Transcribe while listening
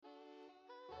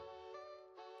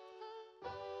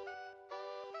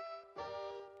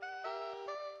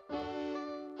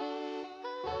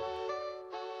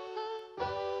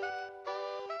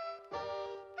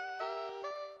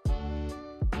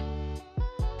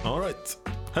All right.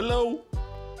 Hello.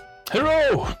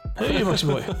 Hello! Hey, Maxi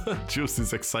boy. Juice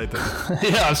is excited.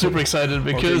 Yeah, I'm super excited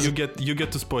because you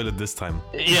get to spoil it this time.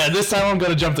 yeah, this time I'm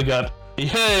gonna jump the gun.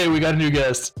 Hey, we got a new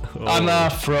guest,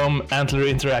 Anna from Antler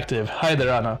Interactive. Hi there,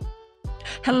 Anna.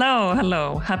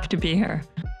 Hello. Happy to be here.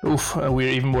 Oof,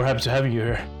 we're even more happy to have you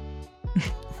here.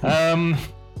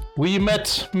 We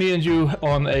met, me and you,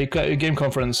 on a game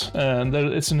conference, and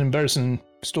it's an embarrassing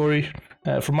story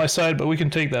from my side, but we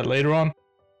can take that later on.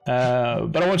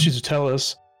 But I want you to tell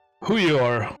us who you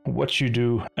are, what you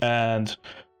do, and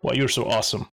why you're so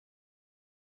awesome.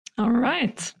 All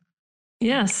right.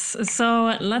 Yes,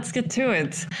 so let's get to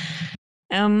it.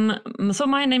 So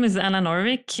my name is Anna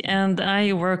Norvik, and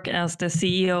I work as the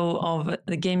CEO of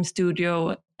the game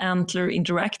studio Antler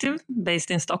Interactive,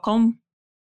 based in Stockholm.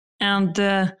 And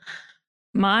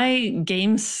my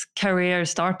games career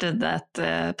started at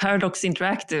Paradox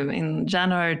Interactive in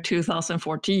January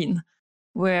 2014,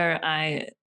 where I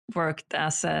worked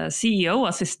as a CEO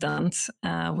assistant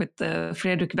with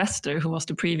Fredrik Wester, who was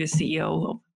the previous CEO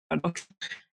of Paradox.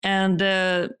 And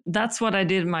that's what I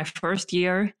did my first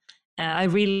year. I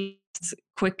realized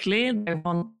quickly that I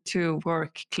want to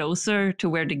work closer to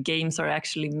where the games are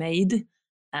actually made,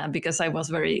 because I was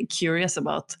very curious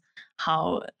about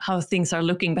how things are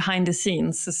looking behind the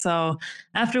scenes. So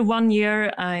after 1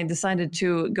 year, I decided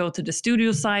to go to the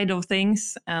studio side of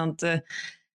things and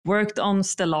worked on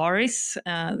Stellaris,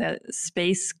 the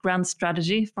space grand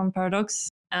strategy from Paradox.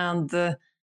 And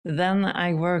then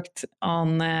I worked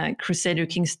on Crusader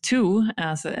Kings 2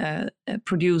 as a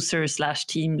producer /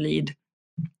 team lead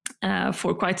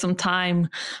for quite some time.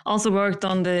 Also worked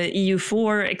on the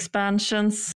EU4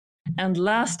 expansions. And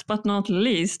last but not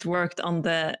least, worked on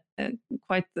the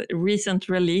quite recent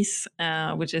release,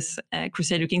 which is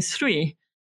Crusader Kings 3.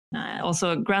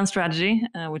 Also grand strategy,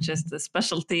 which is the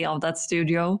specialty of that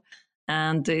studio.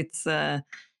 And it's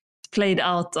played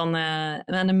out on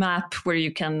a map where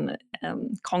you can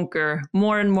conquer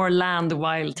more and more land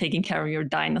while taking care of your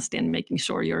dynasty and making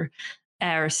sure your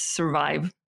heirs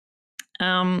survive.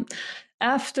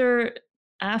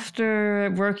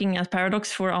 After working at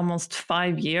Paradox for almost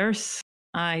 5 years,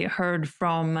 I heard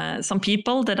from some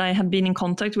people that I had been in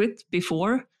contact with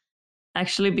before,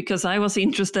 actually because I was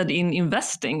interested in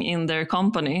investing in their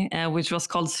company, which was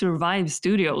called Survive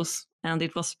Studios, and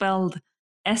it was spelled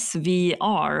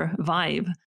SVR, Vive.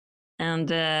 And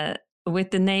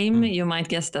with the name, you might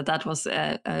guess that was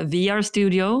a VR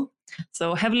studio,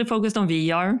 so heavily focused on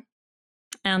VR.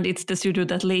 And it's the studio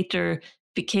that later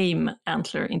became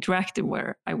Antler Interactive,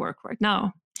 where I work right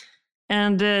now.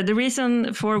 And the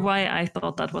reason for why I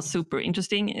thought that was super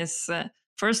interesting is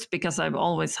first because I've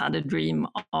always had a dream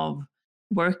of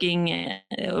working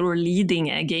or leading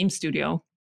a game studio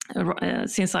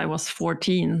since I was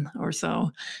 14 or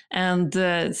so. And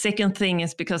the second thing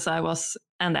is because I was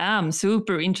and am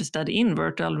super interested in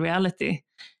virtual reality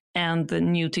and the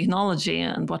new technology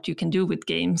and what you can do with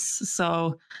games.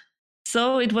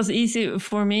 So it was easy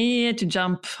for me to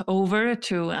jump over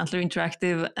to Antler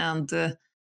Interactive,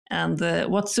 and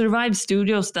what Survive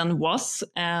Studios then was,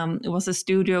 it was a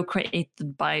studio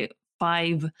created by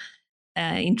 5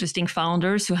 interesting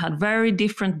founders who had very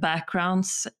different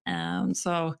backgrounds.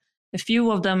 So a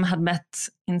few of them had met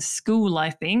in school, I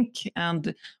think,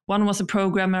 and one was a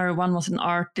programmer, one was an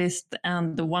artist,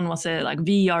 and one was a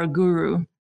VR guru.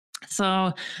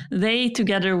 So they,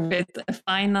 together with a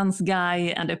finance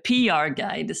guy and a PR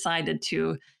guy, decided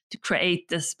to create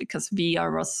this because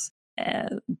VR was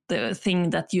the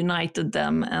thing that united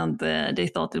them, and they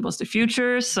thought it was the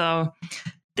future. So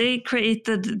they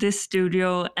created this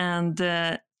studio, and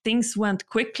things went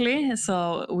quickly.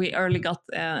 So we early got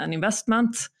an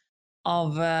investment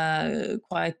of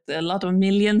quite a lot of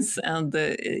millions, and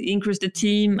increased the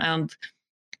team and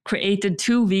created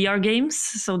 2 VR games.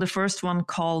 So the first one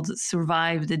called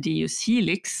Survive the Deus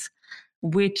Helix,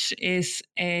 which is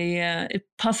a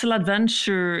puzzle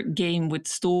adventure game with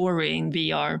story in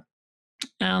VR.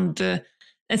 And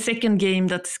a second game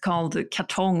that's called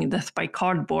Kartong, Death by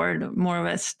Cardboard, more of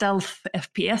a stealth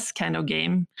FPS kind of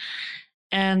game.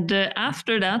 And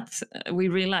after that, we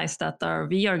realized that our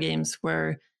VR games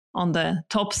were on the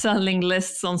top selling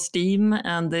lists on Steam,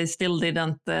 and they still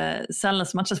didn't sell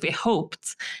as much as we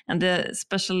hoped. And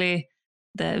especially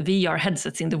the VR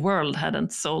headsets in the world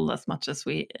hadn't sold as much as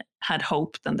we had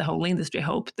hoped, and the whole industry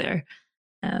hoped there.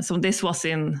 So this was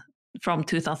from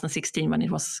 2016 when it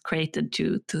was created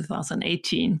to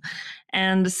 2018.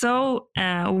 And so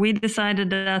we decided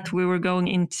that we were going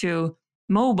into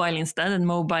mobile instead, and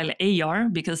mobile AR,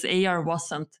 because AR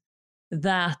wasn't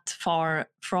that far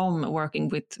from working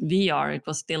with VR. It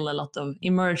was still a lot of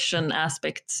immersion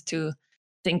aspects to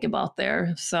think about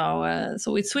there. So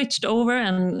we switched over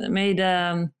and made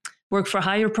work for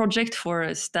hire project for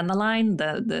Stena Line,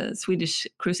 the Swedish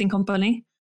cruising company,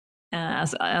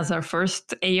 as our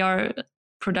first AR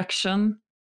production,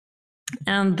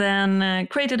 and then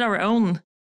created our own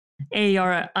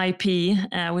AR IP,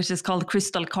 which is called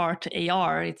Crystal Kart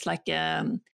AR. It's like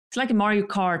a Mario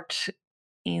Kart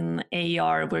in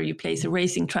AR, where you place a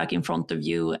racing track in front of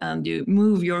you and you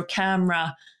move your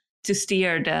camera to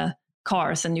steer the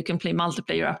cars, and you can play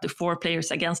multiplayer up to 4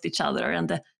 players against each other,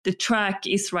 and the track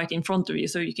is right in front of you,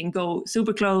 so you can go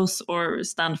super close or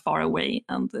stand far away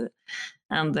and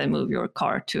move your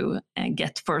car to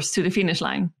get first to the finish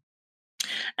line.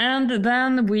 And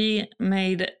then we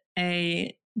made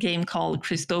a game called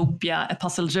Crystopia, A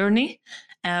Puzzle Journey,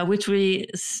 which we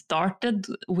started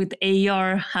with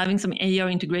AR, having some AR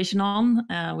integration on,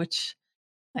 which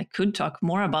I could talk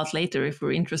more about later if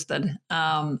we're interested.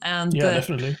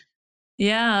 Definitely.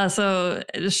 Yeah, so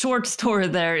the short story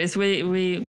there is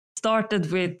we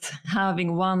started with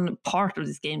having one part of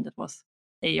this game that was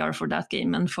AR for that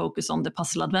game and focus on the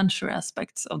puzzle adventure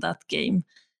aspects of that game.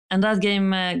 And that game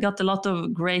got a lot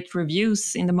of great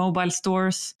reviews in the mobile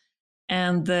stores.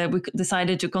 And we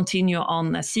decided to continue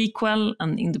on a sequel,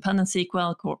 an independent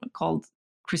sequel called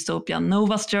Crystopia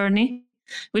Nova's Journey,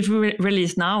 which we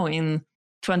released now in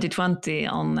 2020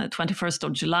 on the 21st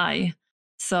of July.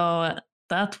 So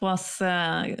that was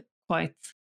quite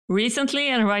recently,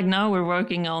 and right now we're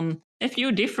working on a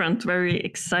few different, very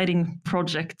exciting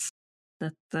projects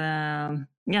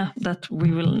that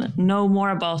we will know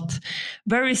more about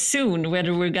very soon,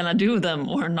 whether we're gonna do them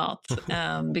or not,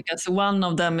 because one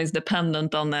of them is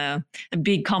dependent on a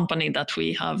big company that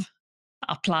we have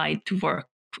applied to work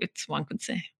with, one could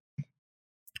say.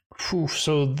 Whew,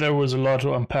 so there was a lot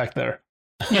to unpack there.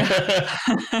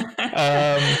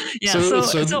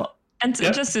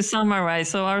 Just to summarize,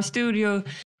 so our studio,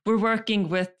 we're working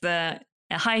with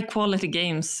high quality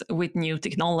games with new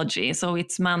technology. So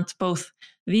it's meant both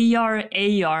VR,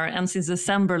 AR, and since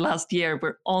December last year,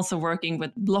 we're also working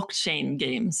with blockchain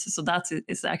games. So that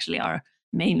is actually our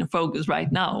main focus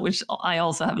right now, which I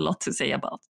also have a lot to say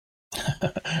about.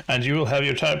 And you will have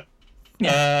your time.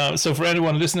 Yeah. So for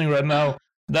anyone listening right now,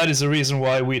 that is the reason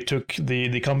why we took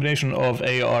the combination of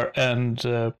AR and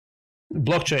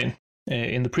blockchain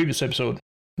in the previous episode.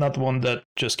 Not the one that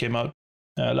just came out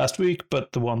last week,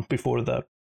 but the one before that.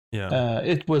 Yeah.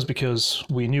 It was because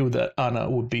we knew that Anna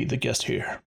would be the guest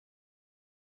here.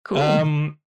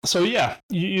 Cool. So yeah,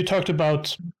 you talked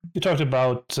about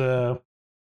the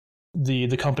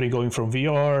company going from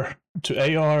VR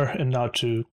to AR and now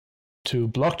to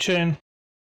blockchain.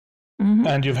 Mm-hmm.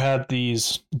 And you've had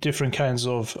these different kinds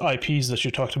of IPs that you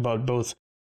talked about, both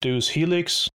Deus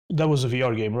Helix, that was a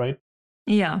VR game, right?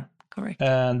 Yeah, correct.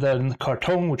 And then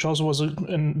Carton, which also was a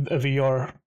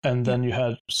VR, and then you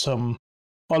had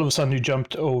all of a sudden you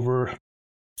jumped over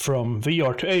from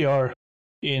VR to AR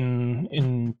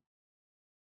and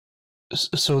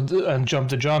jumped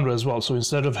the genre as well. So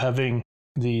instead of having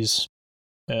these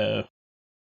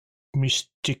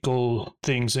mystical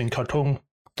things in Carton,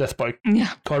 Death by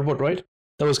Cardboard, right?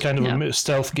 That was kind of a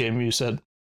stealth game, you said.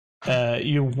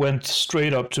 You went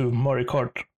straight up to Mario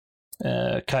Kart,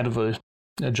 kind of a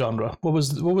genre. What was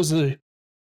the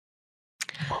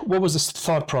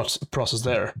thought process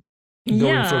there?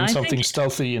 Going from something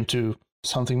stealthy into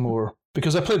something more,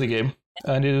 because I played the game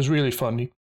and it is really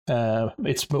funny.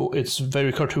 It's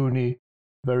very cartoony,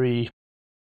 very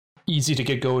easy to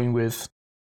get going with.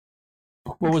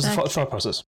 What was the thought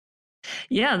process?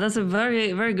 Yeah, that's a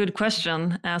very, very good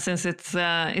question. Since it's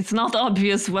not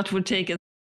obvious what would take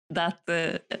that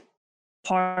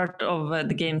part of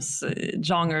the game's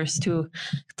genres to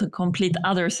complete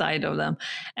other side of them,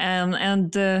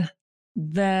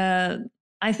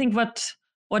 I think what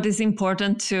is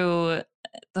important to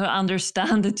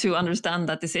understand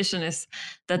that decision is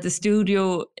that the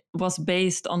studio was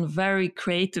based on very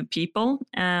creative people,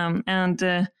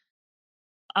 and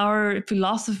our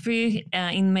philosophy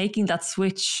in making that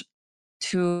switch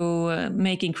to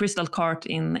making Crystal Kart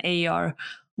in AR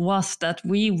was that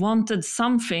we wanted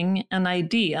an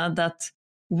idea that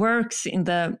works in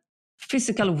the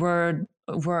physical world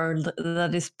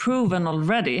that is proven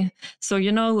already. So,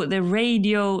 the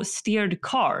radio steered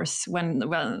cars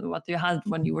what you had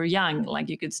when you were young, like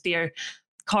you could steer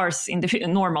cars in the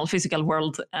normal physical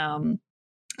world. The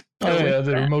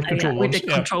remote control with ones. the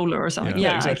controller or something.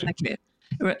 Yeah, exactly.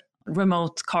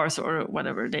 Remote cars or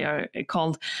whatever they are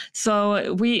called.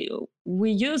 So we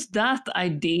used that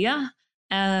idea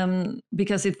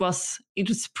because it was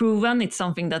proven. It's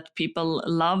something that people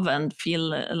love and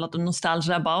feel a lot of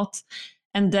nostalgia about.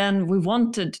 And then we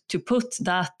wanted to put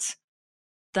that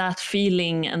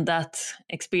feeling and that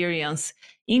experience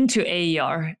into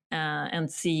AR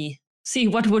and see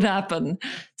what would happen.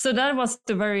 So that was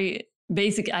the very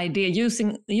basic idea,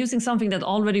 using something that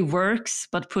already works,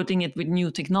 but putting it with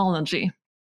new technology.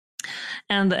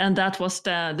 And that was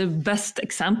the best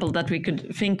example that we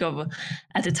could think of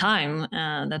at the time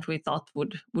that we thought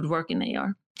would work in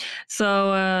AR.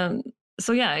 So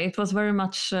yeah, it was very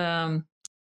much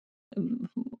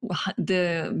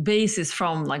the basis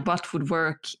from like what would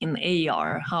work in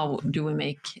AR. How do we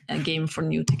make a game for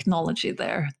new technology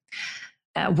there?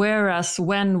 Whereas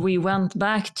when we went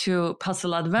back to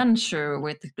puzzle adventure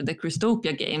with the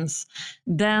Crystopia games,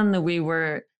 then we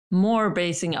were more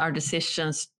basing our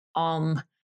decisions on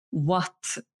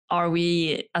what are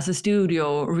we as a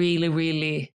studio really,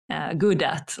 really good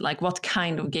at? Like what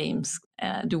kind of games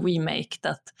do we make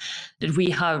that we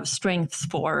have strengths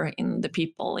for in the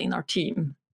people in our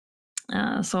team?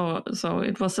 So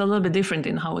it was a little bit different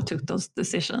in how we took those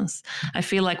decisions. I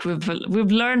feel like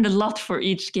we've learned a lot for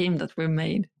each game that we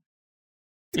made.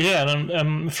 Yeah,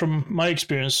 and from my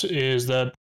experience is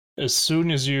that as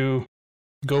soon as you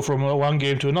go from one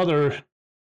game to another,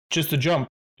 just the jump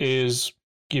is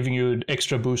giving you an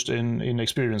extra boost in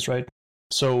experience, right?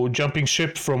 So jumping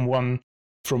ship from one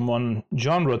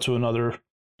genre to another,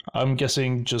 I'm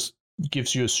guessing just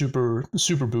gives you a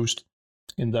super boost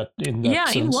in that yeah,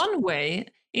 sense. in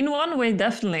one way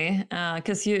definitely,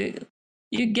 because you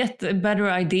get a better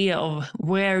idea of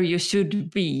where you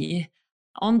should be.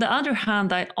 On the other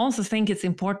hand, I also think it's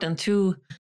important to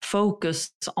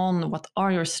focus on what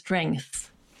are your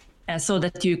strengths, so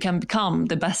that you can become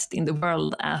the best in the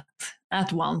world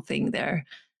at one thing there.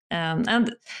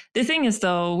 And the thing is,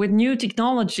 though, with new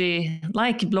technology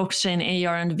like blockchain,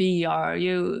 AR, and VR,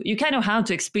 you kind of have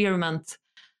to experiment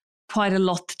quite a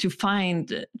lot to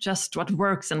find just what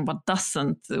works and what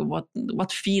doesn't,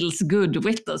 what feels good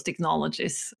with those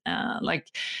technologies. Like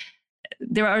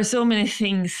there are so many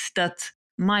things that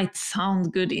might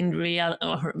sound good in real,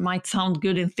 or might sound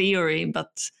good in theory,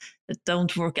 but that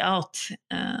don't work out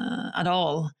at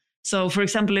all. So, for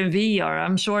example, in VR,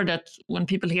 I'm sure that when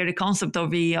people hear the concept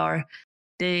of VR,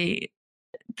 they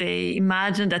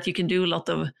imagine that you can do a lot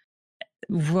of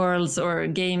worlds or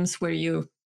games where you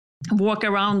walk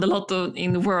around a lot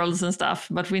in the worlds and stuff,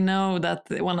 but we know that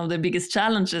one of the biggest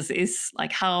challenges is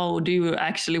like how do you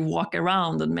actually walk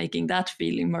around and making that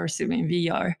feel immersive in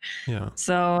VR. Yeah.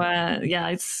 So yeah,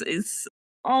 it's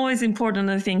always important,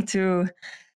 I think, to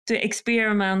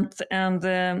experiment, and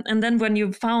then when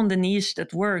you've found a niche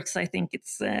that works, I think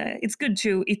it's good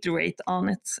to iterate on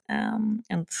it, and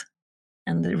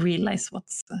realize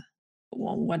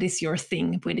what is your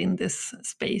thing within this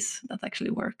space that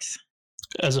actually works.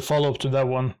 As a follow-up to that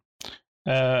one,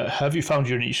 have you found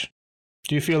your niche?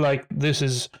 Do you feel like this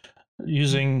is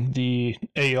using the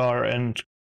AR and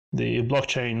the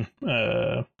blockchain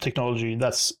technology?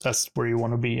 That's where you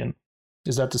want to be in.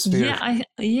 Is that the sphere?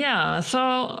 Yeah.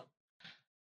 So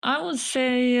I would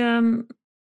say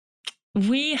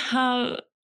we have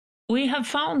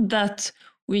found that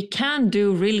we can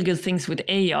do really good things with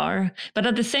AR, but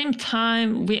at the same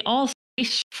time, we also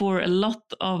wish for a lot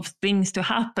of things to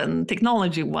happen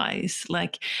technology-wise.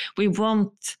 Like we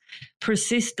want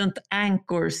persistent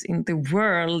anchors in the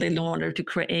world in order to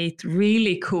create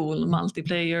really cool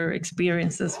multiplayer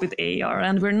experiences with AR.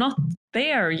 And we're not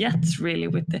there yet really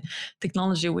with the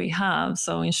technology we have.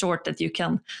 So in short, that you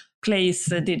can place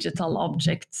digital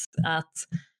objects at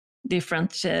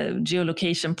different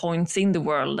geolocation points in the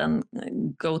world and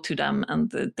go to them, and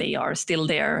they are still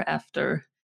there after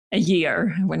a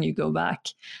year when you go back.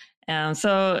 And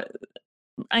so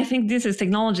I think this is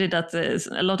technology that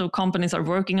a lot of companies are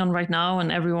working on right now,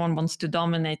 and everyone wants to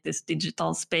dominate this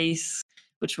digital space,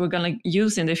 which we're going to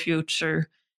use in the future.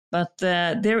 But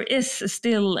there is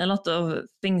still a lot of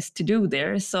things to do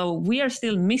there. So we are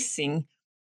still missing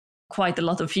quite a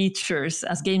lot of features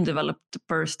as game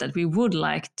developers that we would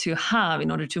like to have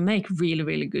in order to make really,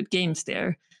 really good games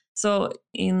there. So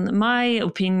in my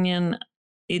opinion,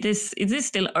 it is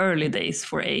still early days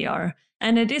for AR,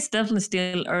 and it is definitely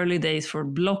still early days for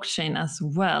blockchain as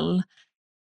well.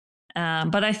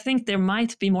 But I think there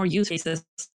might be more use cases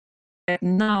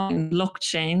now in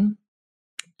blockchain.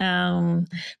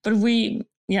 But we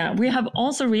have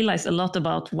also realized a lot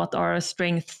about what are our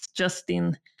strengths just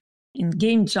in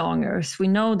game genres. We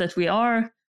know that we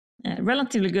are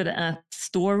relatively good at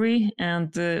story,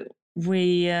 and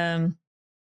we are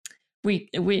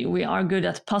good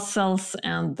at puzzles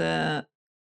and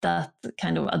that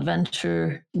kind of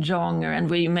adventure genre, and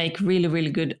we make really,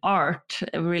 really good art,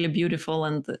 really beautiful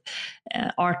and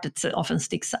art that often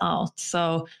sticks out.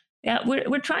 So yeah,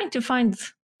 we're trying to find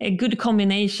a good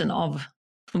combination of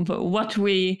what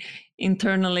we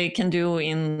internally can do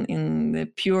in the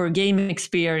pure game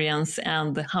experience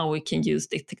and how we can use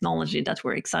the technology that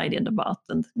we're excited about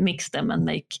and mix them and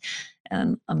make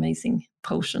an amazing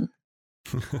potion.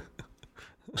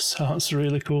 Sounds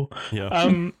really cool.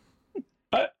 Yeah.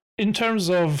 In terms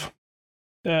of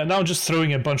now, I'm just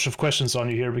throwing a bunch of questions on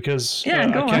you here because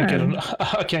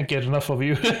I can't get enough of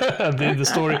you the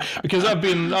story, because I've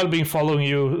been following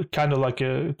you kind of like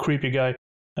a creepy guy,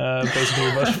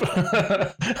 basically, but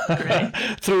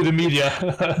through the media.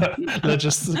 Let's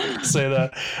just say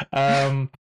that.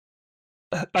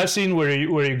 I've seen where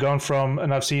you've gone from,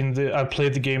 and I've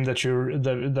played the game that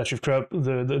you've created,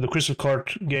 the Crystal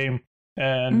Cart game,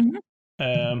 and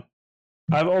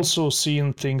I've also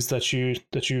seen things that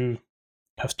you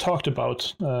have talked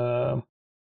about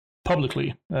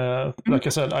publicly. Like I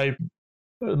said,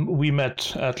 we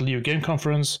met at Leo Game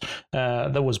Conference.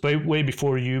 That was way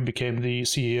before you became the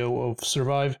CEO of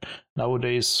Survive,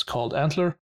 nowadays called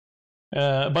Antler.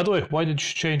 By the way, why did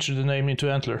you change the name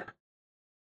into Antler?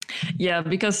 Yeah,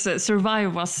 because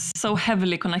Survive was so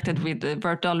heavily connected with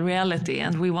virtual reality,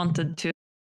 and we wanted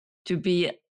to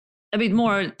be a bit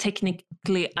more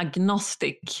technically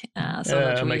agnostic, so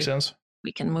that makes sense.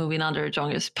 We can move in other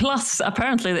genres. Plus,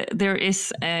 apparently, there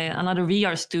is another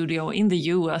VR studio in the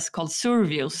US called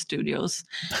Survio Studios,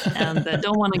 and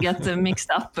don't want to get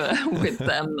mixed up with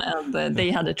them. And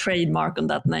they had a trademark on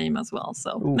that name as well.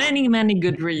 So many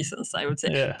good reasons, I would say.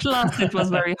 Yeah. Plus, it was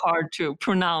very hard to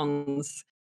pronounce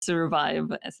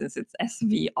Survive since it's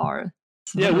SVR.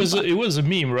 Yeah, it was a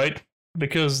meme, right?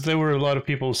 Because there were a lot of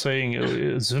people saying, yeah,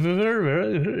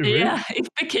 it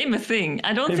became a thing.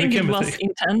 I don't think it was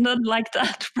intended like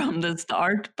that from the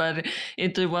start, but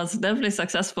it was definitely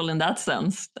successful in that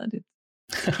sense that it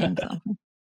became something.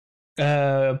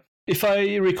 If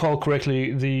I recall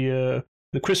correctly, the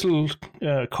Crystal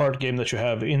card game that you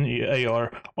have in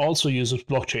AR also uses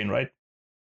blockchain, right?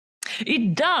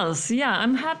 It does, yeah.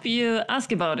 I'm happy you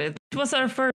asked about it. It was our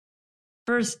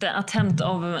first attempt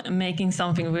of making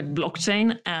something with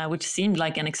blockchain, which seemed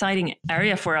like an exciting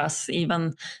area for us,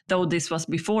 even though this was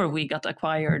before we got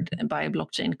acquired by a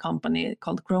blockchain company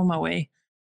called ChromaWay.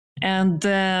 And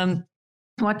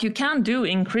what you can do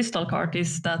in Crystal Cart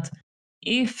is that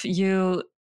if you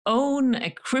own a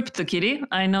CryptoKitty,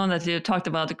 I know that you talked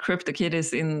about the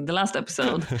CryptoKitties in the last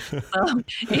episode. So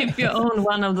if you own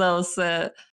one of those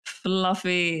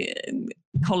fluffy,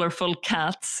 colorful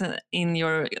cats in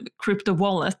your crypto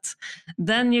wallet,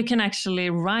 then you can actually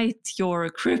write your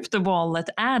crypto wallet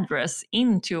address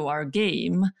into our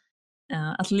game,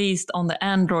 at least on the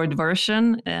Android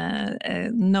version.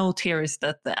 Note here is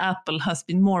that the Apple has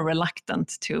been more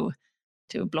reluctant to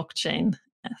blockchain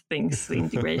things,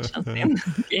 integrations in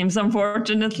games,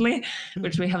 unfortunately,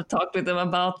 which we have talked with them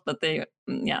about, but they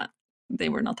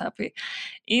were not happy.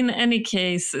 In any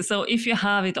case, so if you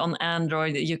have it on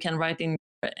Android, you can write in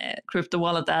crypto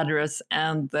wallet address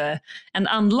and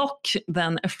unlock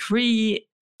then a free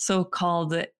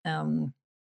so-called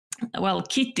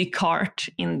kitty cart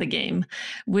in the game,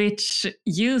 which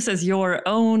uses your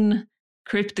own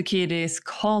CryptoKitties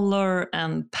color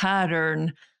and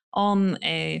pattern on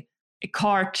a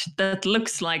cart that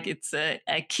looks like it's a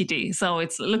kitty. So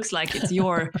it looks like it's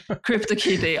your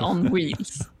CryptoKitty on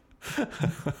wheels.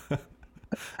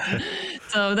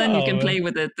 So then you can play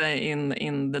with it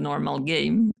in the normal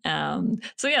game.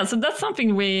 So that's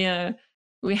something we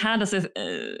had as a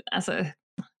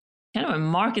kind of a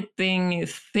marketing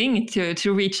thing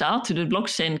to reach out to the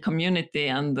blockchain community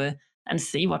and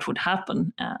see what would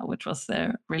happen, which was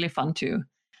really fun to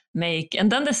make. And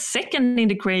then the second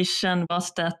integration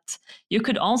was that you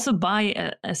could also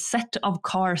buy a set of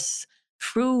cars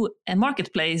through a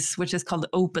marketplace which is called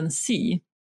OpenSea.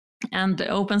 And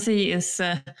OpenSea is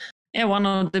one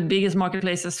of the biggest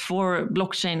marketplaces for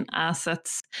blockchain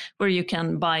assets, where you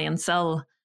can buy and sell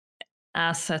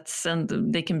assets, and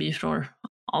they can be for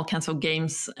all kinds of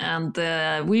games. And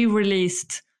we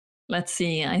released,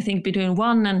 I think between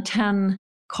 1 and 10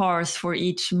 cars for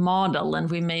each model, and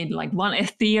we made like one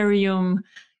Ethereum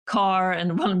car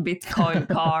and one Bitcoin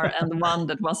car and one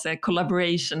that was a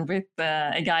collaboration with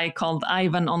a guy called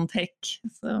Ivan on Tech.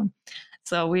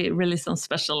 So we released some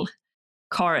special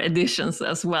car editions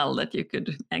as well that you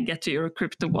could get to your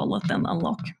crypto wallet and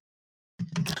unlock.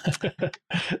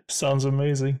 Sounds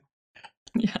amazing.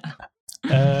 Yeah.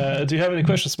 Do you have any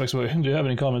questions, Maxwell? Do you have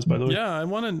any comments, by the way? Yeah, I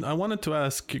wanted to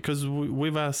ask, because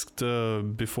we've asked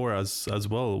before as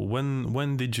well.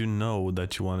 When did you know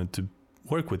that you wanted to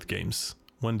work with games?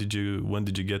 When did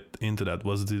you get into that?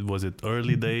 Was it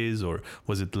early days, or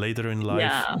was it later in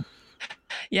life?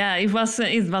 Yeah, it was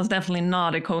definitely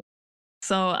not a coincidence.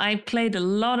 So I played a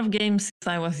lot of games since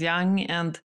I was young,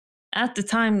 and at the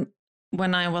time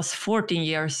when I was 14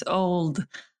 years old,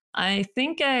 I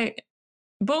think I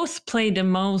both played the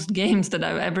most games that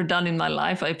I've ever done in my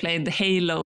life. I played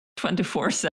Halo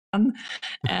 24/7,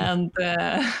 and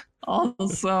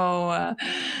also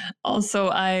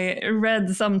I read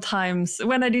sometimes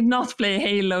when I did not play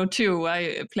Halo 2,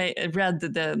 I read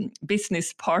the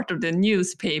business part of the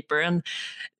newspaper, and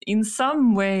in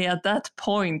some way at that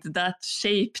point that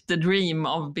shaped the dream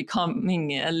of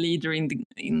becoming a leader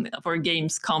for a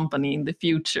games company in the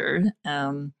future.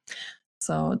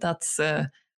 So that's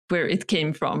where it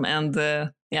came from. And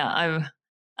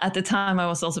at the time I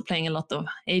was also playing a lot of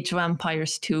Age of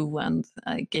Empires 2 and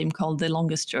a game called The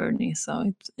Longest Journey.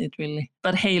 So it really,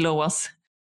 but Halo was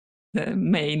the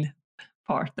main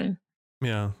part there.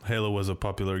 Yeah, Halo was a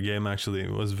popular game. Actually,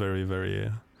 it was very,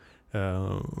 very,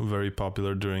 very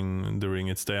popular during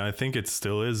its day. I think it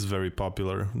still is very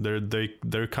popular.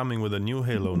 They're coming with a new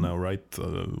Halo now, right?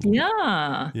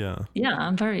 Yeah.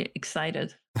 I'm very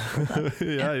excited.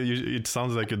 Yeah, it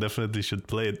sounds like you definitely should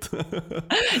play it.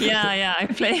 yeah, I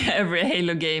play every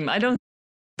Halo game. I don't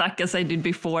stuck as I did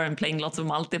before and playing lots of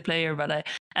multiplayer, but I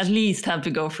at least have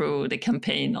to go through the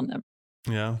campaign on them.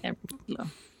 Yeah.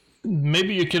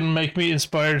 Maybe you can make me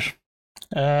inspired.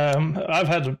 I've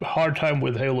had a hard time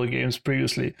with Halo games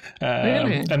previously.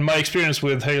 Really? And my experience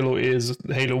with Halo is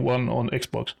Halo 1 on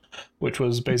Xbox, which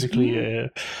was basically,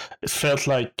 it felt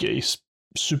like a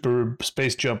super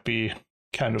space jumpy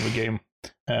kind of a game.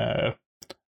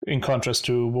 In contrast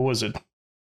to, what was it?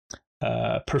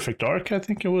 Perfect Dark, I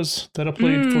think it was, that I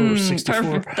played for 64.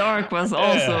 Perfect Dark was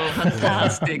also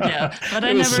fantastic, yeah. But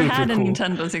I never had a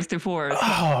Nintendo 64. So.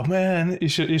 Oh man, you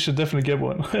should definitely get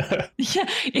one. Yeah,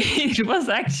 it was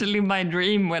actually my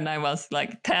dream when I was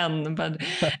like 10,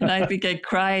 and I think I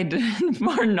cried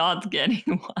for not getting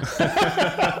one.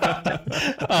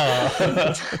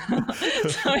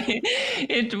 So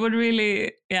it would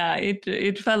really,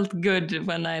 it felt good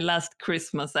when I last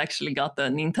Christmas actually got the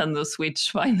Nintendo Switch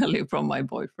finally from my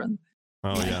boyfriend.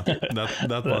 Oh yeah,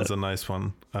 that one's a nice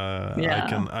one.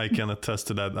 I can attest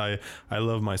to that. I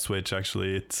love my Switch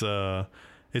actually. It's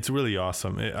really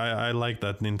awesome. I like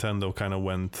that Nintendo kind of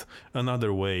went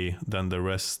another way than the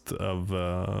rest of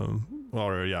the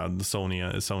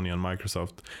Sony and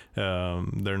Microsoft.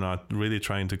 They're not really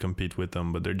trying to compete with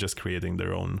them, but they're just creating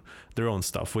their own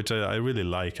stuff, which I really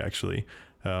like actually.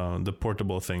 The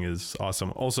portable thing is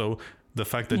awesome. Also, the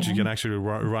fact that you can actually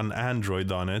run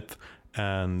Android on it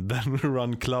and then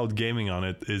run cloud gaming on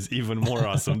it is even more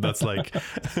awesome. That's like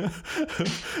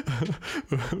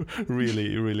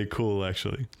really, really cool,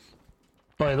 actually.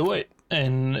 By the way,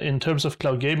 in terms of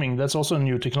cloud gaming, that's also a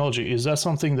new technology. Is that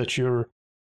something that you're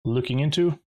looking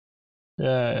into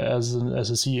as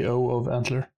a CEO of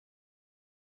Antler?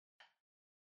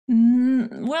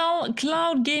 Well,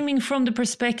 cloud gaming from the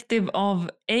perspective of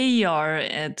AR,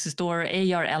 to store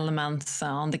AR elements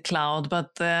on the cloud,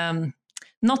 but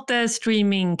not the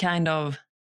streaming kind of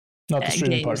not the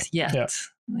streaming games part yet.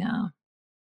 Yeah.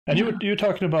 And you're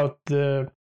talking about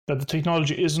that the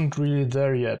technology isn't really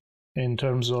there yet in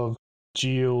terms of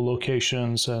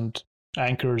geolocations and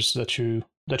anchors that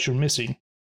you're missing.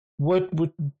 What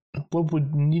would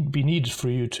be needed for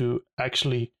you to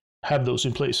actually have those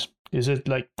in place? Is it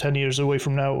like 10 years away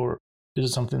from now, or is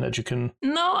it something that you can...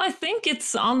 No, I think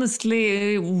it's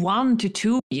honestly 1 to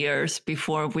 2 years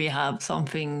before we have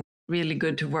something really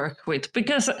good to work with.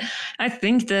 Because I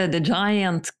think the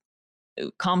giant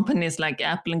companies like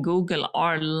Apple and Google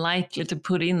are likely to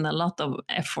put in a lot of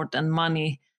effort and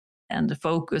money and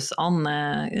focus on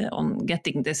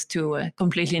getting this to a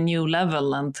completely new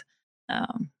level and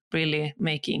really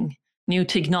making new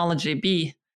technology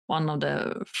be one of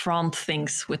the front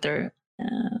things with their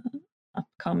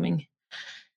upcoming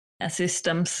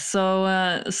systems. So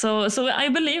I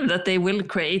believe that they will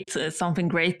create something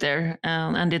great there,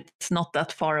 and it's not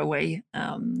that far away.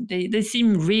 They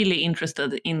seem really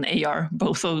interested in AR,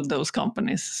 both of those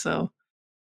companies. So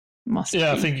must be.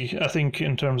 I think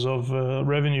in terms of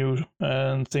revenue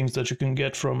and things that you can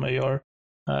get from AR,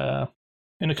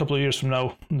 in a couple of years from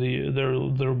now,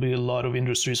 there'll be a lot of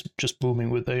industries just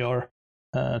booming with AR.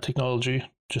 Technology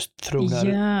just thrown at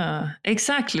it. Yeah,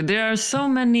 exactly. There are so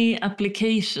many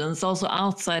applications also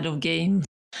outside of games.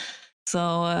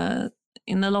 So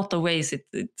in a lot of ways,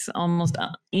 it's almost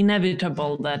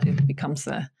inevitable that it becomes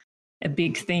a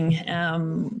big thing.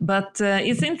 But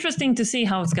it's interesting to see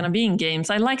how it's going to be in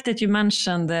games. I like that you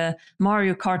mentioned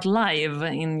Mario Kart Live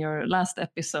in your last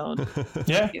episode.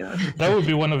 Yeah, that would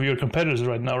be one of your competitors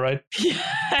right now, right?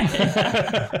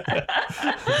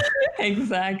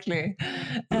 Exactly.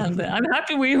 And I'm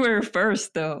happy we were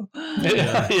first, though.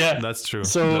 Yeah, that's true.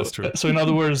 So in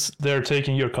other words, they're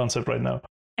taking your concept right now.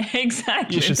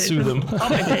 Exactly. You should sue them. Damn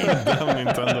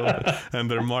Nintendo and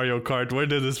their Mario Kart. Where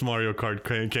did this Mario Kart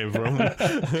came from?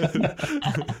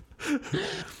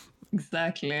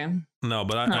 Exactly. No,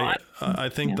 but I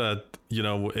think that, you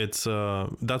know, it's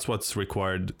that's what's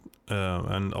required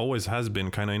and always has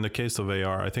been, kind of in the case of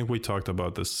AR. I think we talked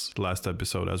about this last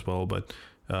episode as well, but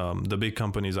the big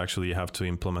companies actually have to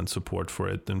implement support for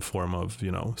it in form of,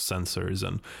 you know, sensors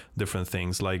and different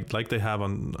things like they have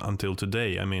until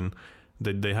today. I mean,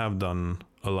 they have done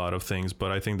a lot of things,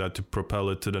 but I think that to propel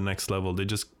it to the next level, they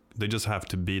just have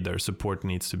to be there. Support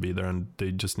needs to be there, and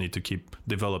they just need to keep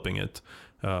developing it.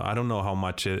 I don't know how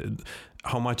much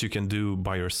you can do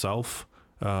by yourself.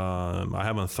 I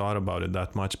haven't thought about it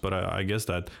that much, but I guess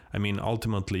that, I mean,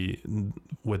 ultimately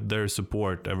with their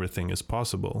support, everything is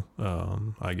possible,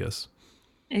 I guess.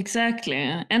 Exactly.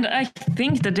 And I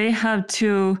think that they have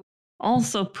to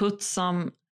also put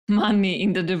some money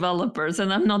in the developers,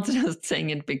 and I'm not just saying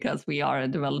it because we are a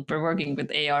developer working with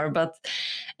AR, but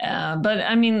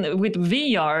I mean, with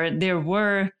VR there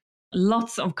were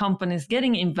lots of companies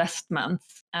getting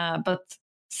investments, but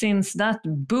since that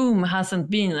boom hasn't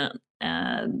been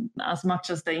as much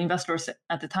as the investors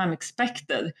at the time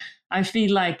expected, I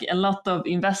feel like a lot of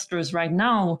investors right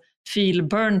now feel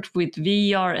burnt with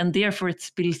VR, and therefore it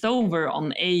spills over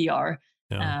on AR.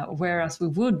 Yeah. Whereas we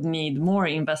would need more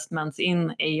investments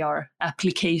in AR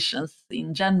applications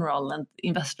in general, and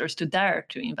investors to dare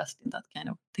to invest in that kind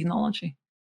of technology.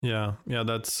 Yeah,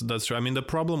 that's true. I mean, the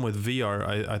problem with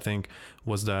VR, I think,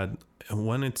 was that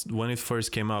when it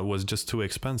first came out, it was just too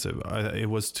expensive. It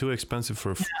was too expensive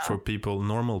for people,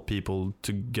 normal people,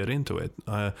 to get into it.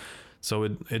 So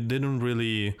it didn't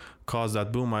really cause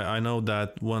that boom. I know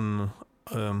that when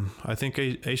I think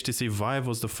HTC Vive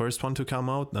was the first one to come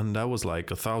out, and that was like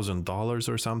 $1,000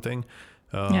 or something.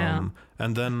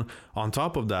 And then on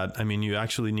top of that, I mean, you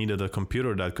actually needed a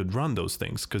computer that could run those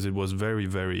things, because it was very,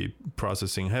 very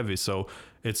processing heavy. So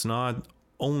it's not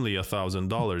only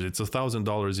 $1,000. It's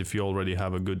 $1,000 if you already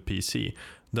have a good PC.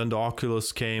 Then the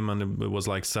Oculus came, and it was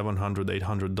like $700,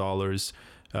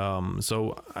 $800.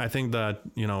 So I think that,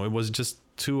 you know, it was just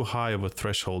too high of a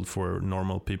threshold for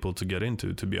normal people to get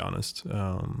into, to be honest.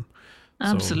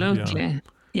 Absolutely.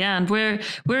 Yeah, and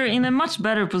we're in a much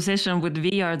better position with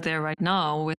VR there right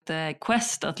now, with the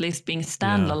Quest at least being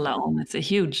standalone. Yeah. It's a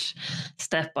huge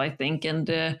step, I think, and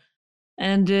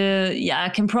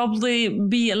can probably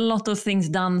be a lot of things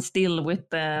done still with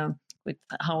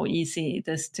how easy it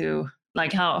is to,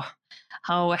 like, how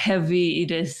heavy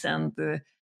it is, and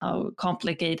how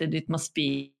complicated it must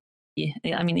be.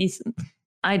 I mean,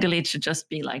 ideally it should just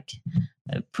be like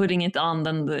putting it on,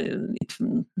 and it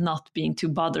not being too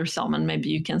bothersome, and maybe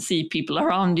you can see people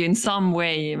around you in some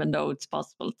way, even though it's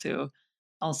possible to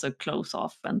also close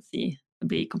off and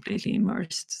be completely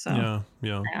immersed. So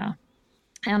yeah.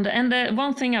 And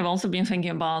one thing I've also been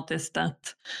thinking about is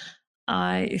that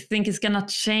I think it's gonna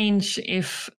change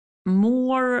if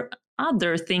more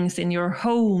other things in your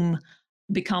home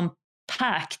become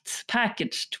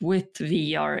packaged with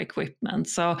VR equipment.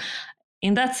 So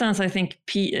in that sense, I think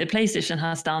PlayStation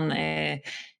has done a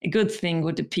good thing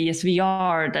with the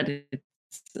PSVR, that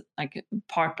it's like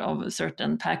part of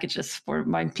certain packages for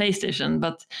my PlayStation.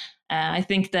 But I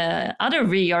think the other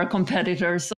VR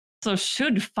competitors also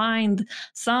should find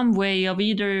some way of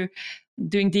either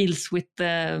doing deals with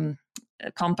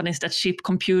companies that ship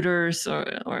computers or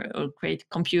create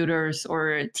computers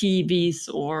or TVs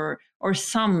or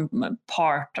some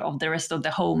part of the rest of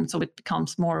the home, so it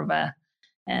becomes more of a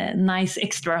nice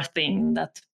extra thing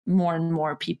that more and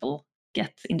more people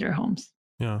get in their homes.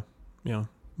 Yeah,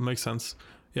 makes sense.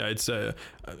 Yeah,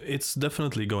 it's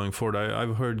definitely going forward.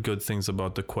 I've heard good things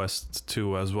about the Quest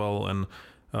 2 as well, and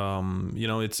you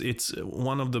know, it's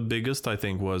one of the biggest, I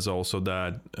think, was also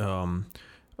that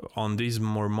on these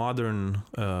more modern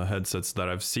headsets that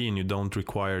I've seen, you don't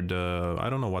require I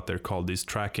don't know what they're called, these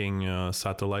tracking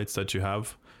satellites that you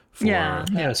have.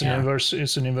 It's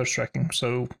an inverse tracking.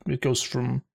 So it goes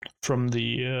from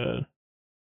the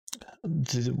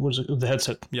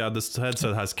headset. Yeah, this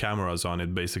headset has cameras on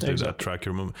it, basically, that track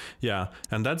your movement. Yeah,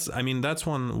 and that's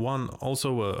one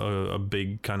also a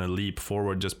big kind of leap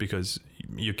forward, just because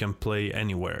you can play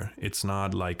anywhere. It's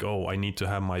not like, oh, I need to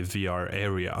have my VR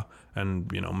area,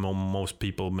 and you know, most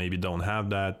people maybe don't have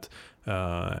that,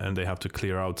 and they have to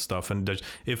clear out stuff. And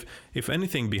if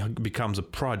anything becomes a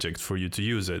project for you to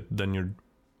use it, then you're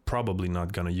probably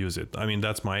not gonna use it. I mean,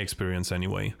 that's my experience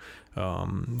anyway.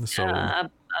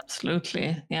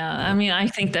 Absolutely, yeah. I mean, I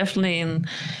think definitely in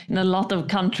a lot of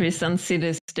countries and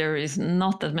cities there is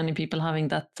not that many people having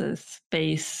that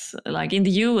space. Like in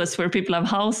the US, where people have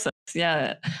houses,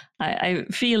 yeah, I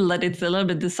feel that it's a little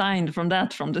bit designed from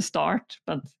the start,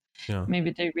 but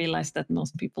maybe they realize that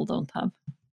most people don't have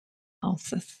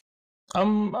houses. I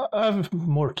have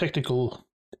more technical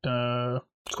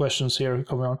questions here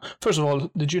coming on. First of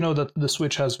all, did you know that the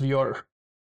Switch has VR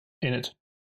in it?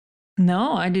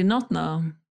 No, I did not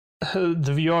know. The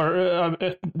VR,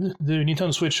 the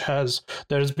Nintendo Switch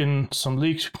there's been some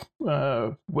leaks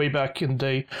way back in the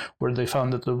day where they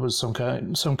found that there was some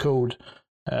code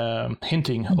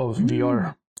hinting of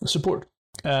VR support.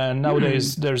 And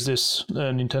nowadays there's this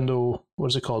Nintendo,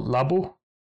 what's it called, Labo?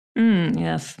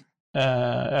 Yes.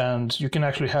 And you can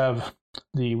actually have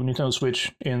the Nintendo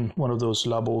Switch in one of those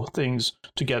Labo things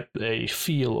to get a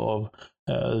feel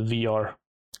of VR.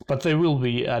 But they will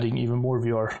be adding even more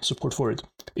VR support for it.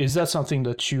 Is that something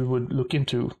that you would look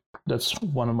into? That's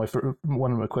one of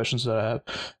my questions that I have.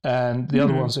 And the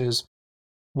other ones is,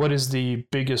 what is the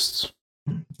biggest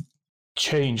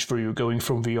change for you going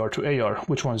from VR to AR?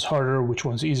 Which one is harder? Which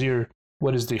one's easier?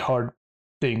 What is the hard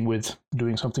thing with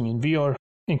doing something in VR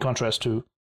in contrast to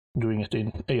doing it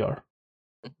in AR?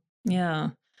 Yeah.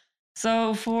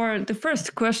 So for the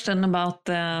first question about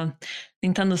the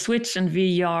Nintendo Switch and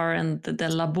VR and the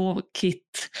Labo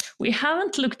kit, we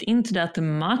haven't looked into that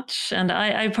much, and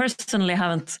I personally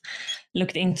haven't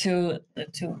looked into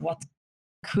what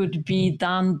could be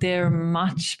done there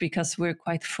much, because we're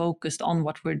quite focused on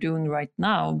what we're doing right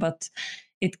now. But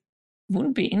it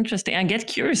would be interesting. I get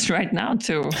curious right now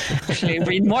to actually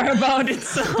read more about it,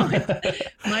 so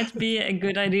it might be a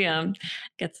good idea.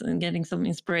 Getting some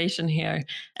inspiration here.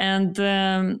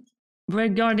 And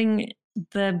regarding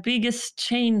the biggest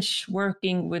change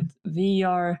working with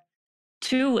VR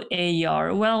to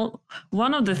AR, well,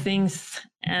 one of the things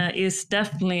is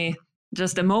definitely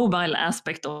just the mobile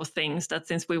aspect of things, that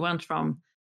since we went from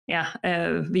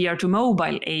VR to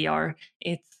mobile AR,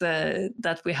 it's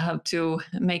that we have to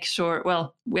make sure,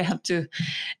 well, we have to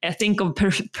think of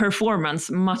performance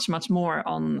much more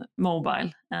on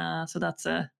mobile. So that's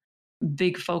a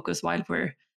big focus while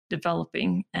we're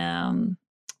developing.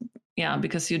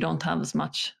 Because you don't have as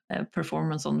much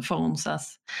performance on phones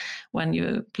as when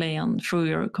you play through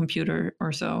your computer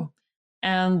or so.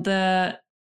 And the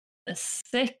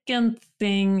second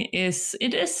thing is,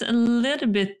 it is a little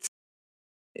bit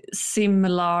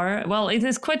similar. Well, it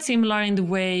is quite similar in the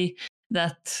way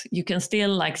that you can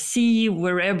still like see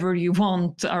wherever you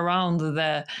want around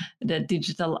the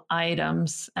digital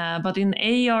items. But in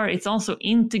AR, it's also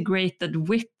integrated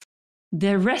with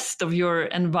the rest of your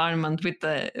environment, with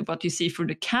what you see through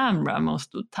the camera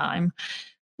most of the time,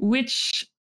 which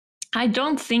I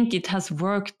don't think it has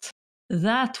worked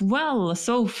that well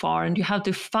so far. And you have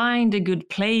to find a good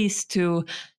place to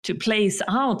place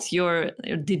out your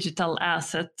digital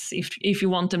assets if you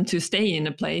want them to stay in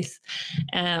a place,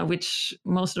 which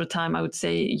most of the time I would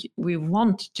say we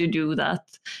want to do that.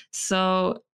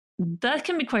 So that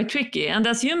can be quite tricky. And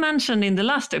as you mentioned in the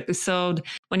last episode,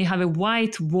 when you have a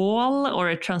white wall or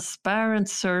a transparent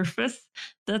surface,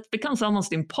 that becomes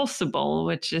almost impossible,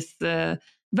 which is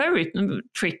very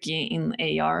tricky in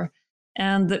AR.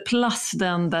 And plus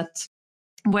then that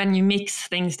when you mix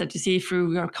things that you see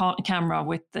through your camera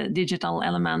with the digital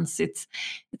elements, it's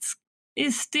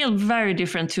still very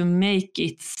different to make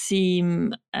it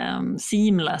seem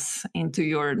seamless into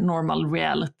your normal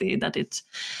reality, that it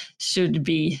should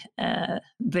be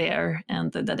there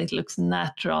and that it looks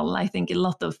natural. I think a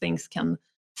lot of things can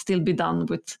still be done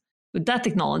with that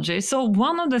technology. So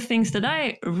one of the things that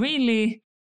I really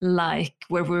like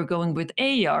where we're going with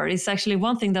AR is actually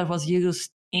one thing that was used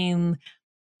in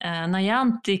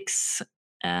Niantic's,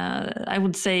 I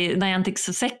would say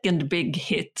Niantic's second big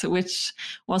hit, which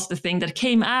was the thing that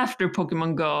came after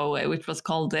Pokemon Go, which was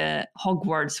called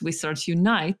Hogwarts Wizards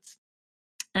Unite.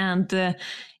 And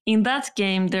in that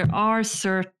game, there are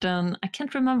certain, I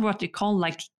can't remember what you call,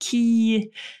 like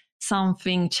key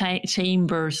something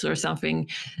chambers or something,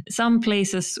 some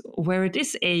places where it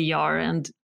is AR,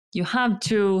 and you have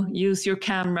to use your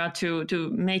camera to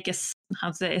make a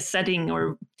setting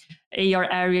or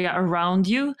AR area around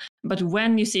you. But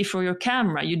when you see through your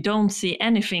camera, you don't see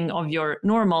anything of your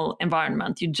normal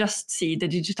environment. You just see the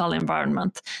digital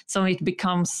environment. So it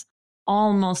becomes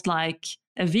almost like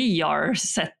a VR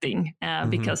setting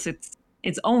because it's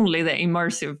only the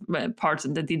immersive parts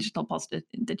and the digital parts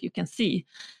that you can see,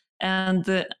 and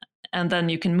then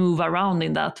you can move around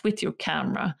in that with your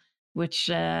camera, which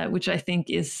I think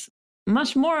is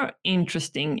much more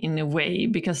interesting in a way,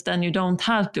 because then you don't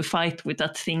have to fight with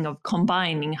that thing of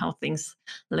combining how things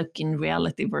look in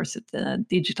reality versus the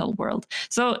digital world.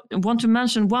 So I want to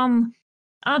mention one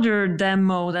other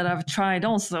demo that I've tried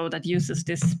also that uses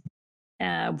this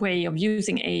way of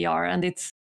using AR, and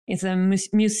it's a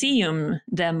museum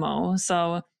demo.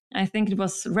 So I think it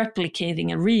was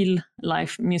replicating a real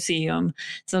life museum.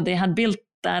 So they had built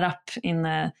that up in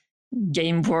a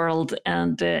game world,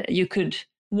 and you could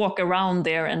walk around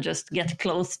there and just get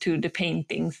close to the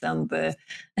paintings and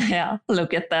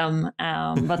look at them.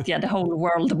 But the whole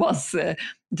world was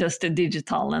just a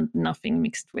digital and nothing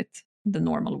mixed with the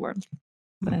normal world.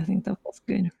 But I think that was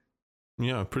good.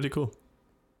 Yeah, pretty cool.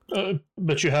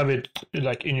 But you have it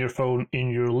like in your phone in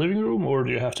your living room, or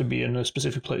do you have to be in a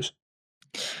specific place?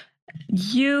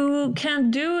 You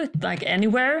can do it like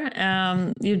anywhere.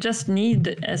 You just need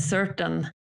a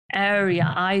certain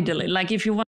area, ideally. Like if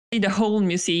you want to see the whole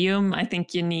museum, I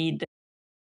think you need,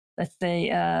 let's say,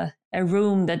 a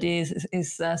room that is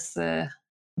as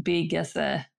big as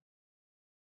a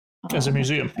museum. not as a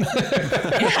museum,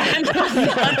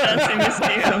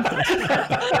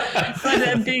 but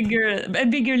a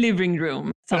bigger living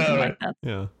room, something like that.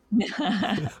 Yeah.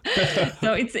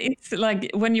 So it's like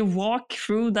when you walk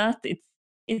through that,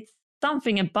 it's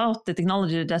something about the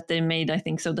technology that they made, I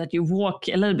think, so that you walk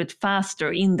a little bit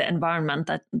faster in the environment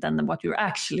than what you're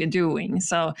actually doing.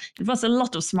 So it was a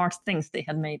lot of smart things they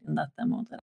had made in that demo.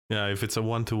 Yeah, if it's a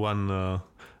one-to-one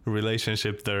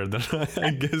relationship there, then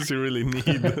I guess you really need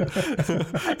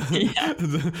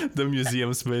the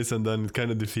museum space, and then it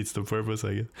kind of defeats the purpose,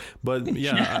 I guess. But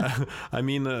I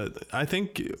mean, I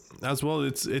think as well,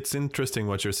 it's interesting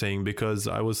what you're saying, because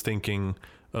I was thinking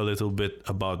a little bit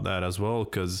about that as well,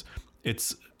 because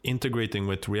it's integrating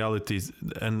with realities,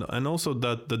 and also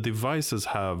that the devices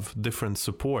have different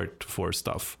support for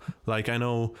stuff. Like, I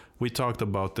know we talked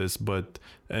about this,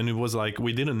 and it was like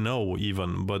we didn't know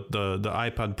even, but the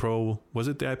iPad Pro, was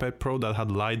it the iPad Pro that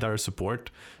had LiDAR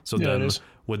support? So then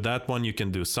with that one you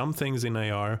can do some things in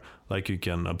AR, like you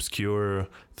can obscure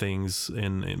things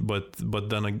but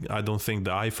then I don't think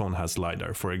the iPhone has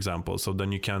LiDAR, for example, so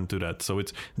then you can't do that. So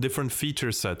it's different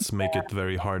feature sets make it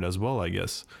very hard as well, I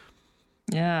guess.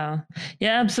 Yeah,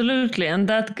 absolutely. And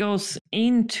that goes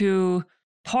into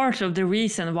part of the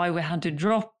reason why we had to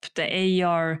drop the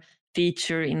AR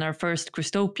feature in our first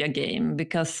Crystopia game,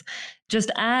 because just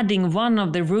adding one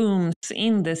of the rooms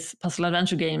in this puzzle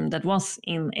adventure game that was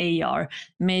in AR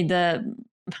made the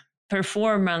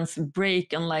performance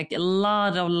break on like a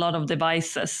lot of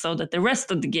devices, so that the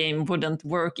rest of the game wouldn't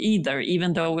work either,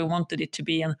 even though we wanted it to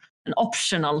be an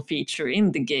optional feature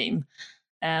in the game.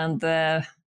 And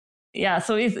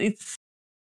so it's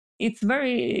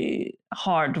very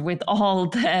hard with all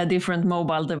the different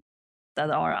mobile devices that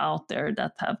are out there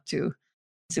that have to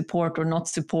support or not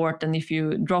support. And if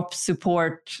you drop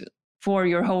support for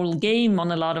your whole game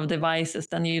on a lot of devices,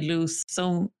 then you lose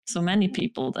so many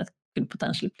people that could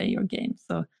potentially play your game.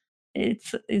 So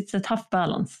it's a tough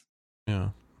balance. Yeah,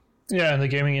 and the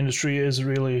gaming industry is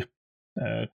really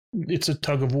it's a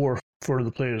tug of war for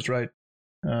the players, right?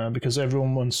 Because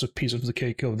everyone wants a piece of the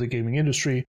cake of the gaming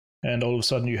industry, and all of a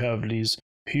sudden you have these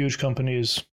huge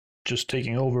companies just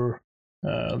taking over,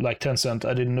 like Tencent.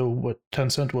 I didn't know what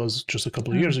Tencent was just a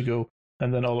couple of years ago,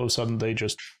 and then all of a sudden they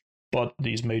just bought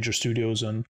these major studios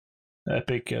and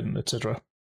Epic and etc.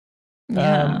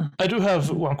 I do have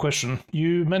one question.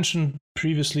 You mentioned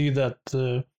previously that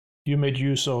you made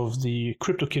use of the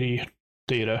CryptoKitty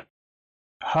data.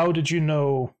 How did you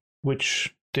know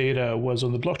which data was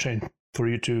on the blockchain for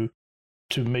you to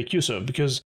make use of?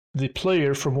 Because the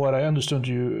player, from what I understood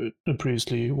you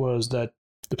previously, was that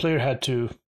the player had to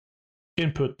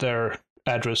input their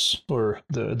address or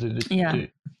to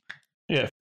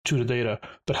the data.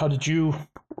 But how did you,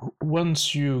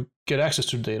 once you get access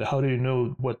to the data, how do you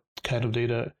know what kind of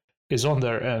data is on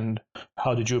there, and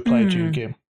how did you apply it to your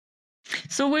game?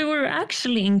 So we were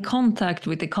actually in contact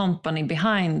with the company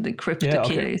behind the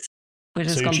CryptoKitties. Which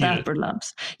is called Dapper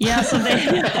Labs. Yeah, so they...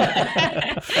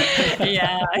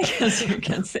 yeah, I guess you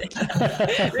can say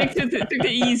that. They took the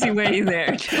easy way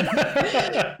there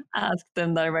to ask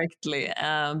them directly.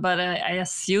 But I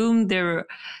assume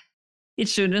it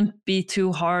shouldn't be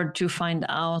too hard to find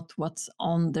out what's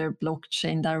on their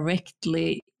blockchain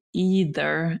directly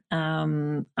either.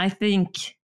 I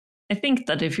think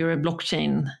that if you're a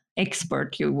blockchain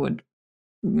expert, you would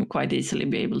quite easily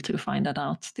be able to find that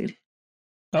out still.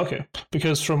 Okay,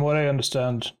 because from what I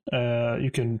understand,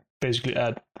 you can basically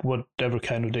add whatever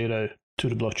kind of data to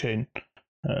the blockchain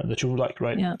that you would like,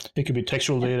 right? Yeah. It could be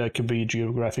textual data, it could be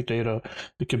geographic data,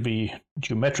 it could be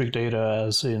geometric data,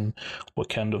 as in what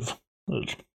kind of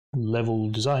level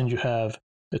design you have,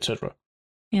 etc.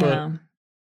 Yeah. But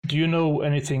do you know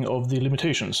anything of the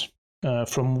limitations?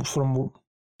 From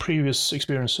previous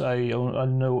experience, I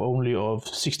know only of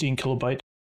 16 kilobyte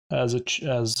as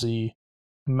the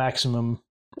maximum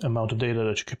amount of data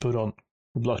that you could put on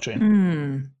the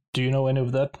blockchain. Do you know any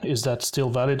of that? Is that still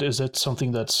valid? Is that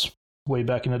something that's way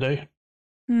back in the day?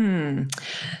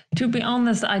 To be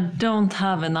honest, I don't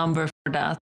have a number for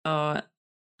that. So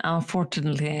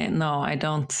unfortunately, no, I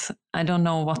don't. I don't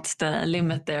know what's the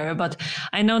limit there. But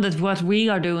I know that what we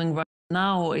are doing right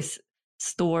now is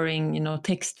storing,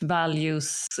 text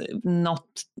values,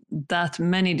 not that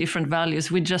many different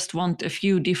values. We just want a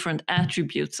few different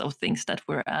attributes of things that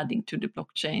we're adding to the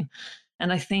blockchain.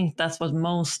 And I think that's what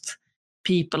most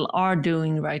people are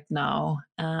doing right now.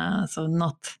 So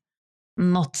not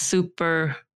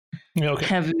super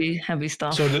heavy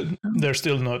stuff. So there's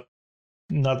still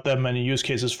not that many use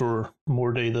cases for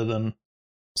more data than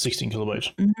 16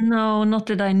 kilobytes. No, not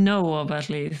that I know of, at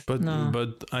least.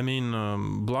 But I mean,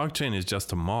 blockchain is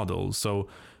just a model, so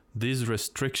these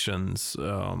restrictions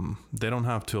they don't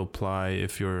have to apply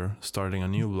if you're starting a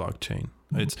new blockchain.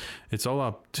 It's all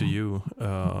up to you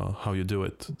how you do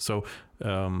it. So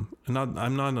I'm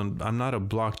not a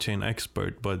blockchain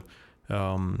expert, but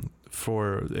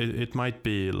it might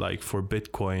be like for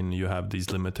Bitcoin you have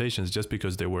these limitations just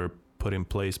because they were put in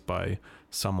place by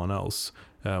someone else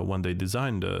when they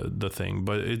designed the thing,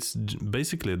 but it's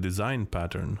basically a design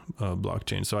pattern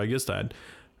blockchain. So I guess that,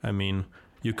 I mean,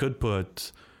 you could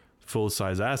put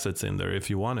full-size assets in there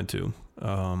if you wanted to.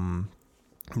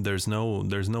 There's no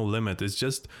limit. It's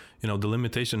just, the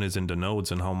limitation is in the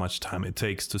nodes and how much time it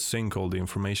takes to sync all the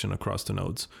information across the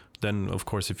nodes. Then of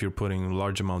course, if you're putting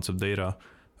large amounts of data,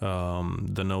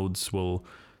 the nodes will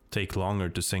take longer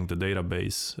to sync the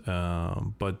database,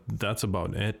 but that's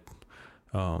about it.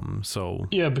 So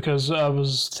yeah, because I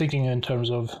was thinking in terms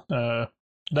of that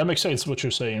makes sense what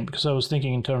you're saying, because I was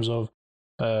thinking in terms of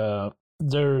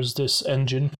there's this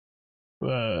engine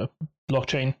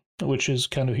blockchain, which is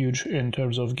kind of huge in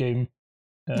terms of game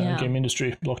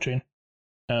industry blockchain.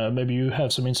 Maybe you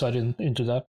have some insight into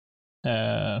that,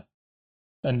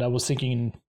 and I was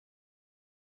thinking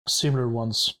similar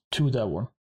ones to that one.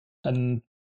 And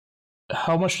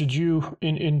how much did you,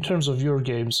 in terms of your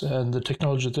games and the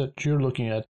technology that you're looking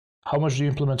at, how much do you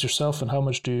implement yourself and how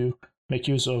much do you make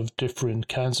use of different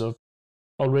kinds of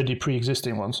already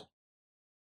pre-existing ones?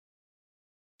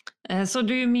 So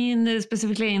do you mean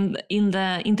specifically in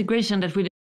the integration that we do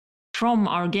from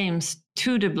our games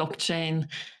to the blockchain?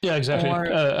 Yeah, exactly.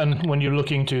 And when you're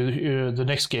looking to the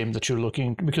next game that you're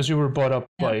looking, because you were brought up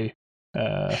by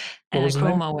what was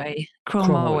Chromaway.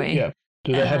 Yeah.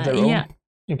 Do they have their own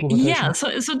implementation? Yeah,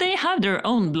 so they have their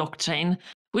own blockchain,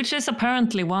 which is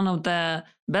apparently one of the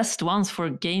best ones for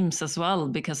games as well,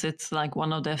 because it's like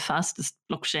one of the fastest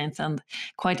blockchains and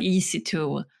quite easy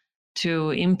to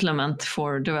implement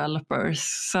for developers.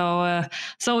 So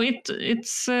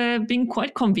it's been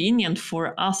quite convenient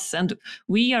for us, and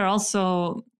we are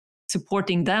also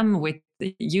supporting them with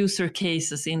user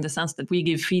cases in the sense that we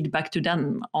give feedback to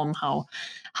them on how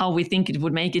we think it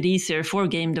would make it easier for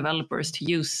game developers to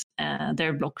use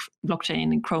their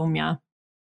blockchain in Chromia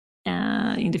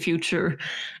in the future.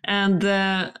 And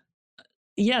there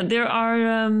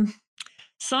are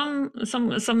some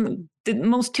the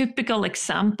most typical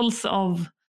examples of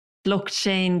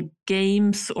blockchain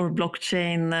games or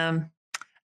blockchain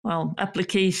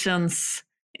applications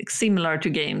similar to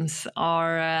games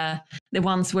are the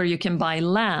ones where you can buy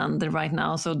land right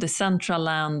now. So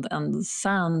Decentraland and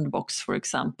Sandbox, for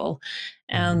example.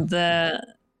 And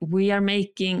we are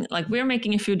making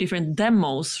a few different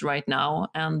demos right now,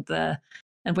 and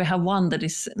we have one that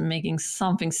is making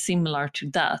something similar to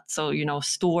that. So,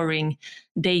 storing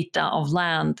data of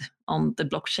land on the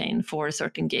blockchain for a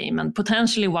certain game, and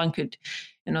potentially one could,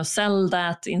 sell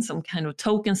that in some kind of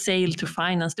token sale to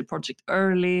finance the project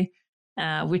early.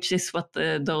 Which is what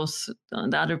the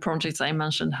other projects I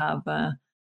mentioned have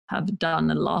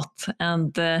done a lot.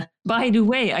 And by the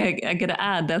way, I gotta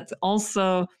add that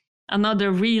also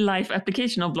another real life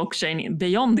application of blockchain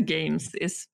beyond the games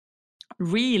is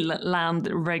real land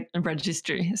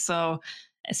registry. So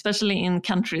especially in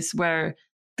countries where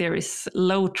there is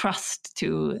low trust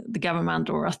to the government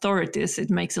or authorities,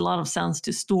 it makes a lot of sense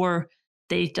to store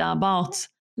data about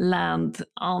land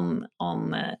on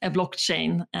a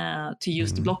blockchain, to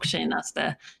use the blockchain as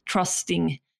the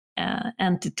trusting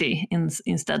entity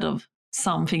instead of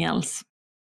something else.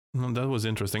 That was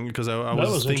interesting because I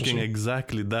was thinking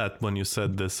exactly that when you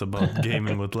said this about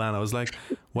gaming with LAN. I was like,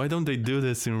 why don't they do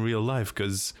this in real life?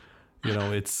 Because,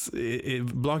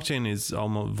 blockchain is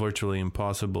almost virtually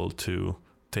impossible to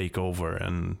take over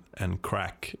and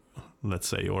crack, let's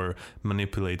say, or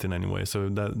manipulate in any way. So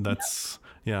that's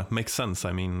makes sense.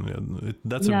 I mean,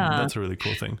 that's a really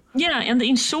cool thing. Yeah, and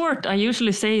in short, I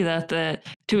usually say that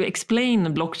to explain the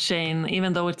blockchain,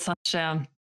 even though it's such a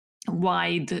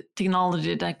wide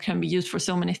technology that can be used for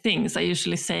so many things, I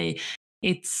usually say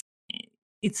it's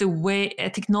a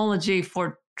technology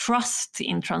for trust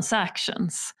in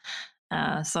transactions.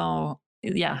 So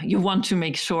you want to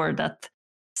make sure that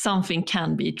something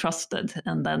can be trusted,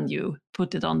 and then you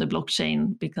put it on the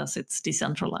blockchain because it's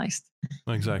decentralized.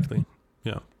 Exactly.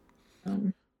 Yeah.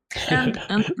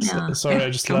 Sorry, I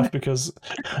just laughed because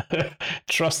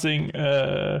trusting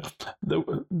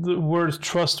the word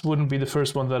trust wouldn't be the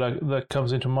first one that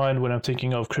comes into mind when I'm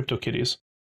thinking of CryptoKitties,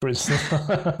 for instance.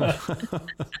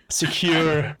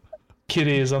 Secure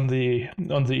kitties on the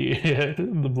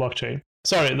blockchain.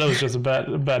 Sorry, that was just a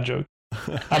bad joke.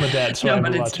 I'm a dad, so I'm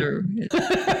allowed to. True.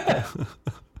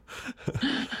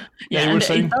 And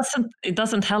it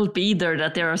doesn't help either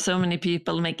that there are so many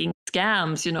people making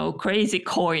scams, crazy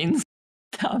coins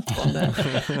stuff on the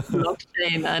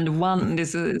blockchain, and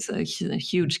this is a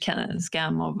huge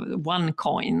scam of one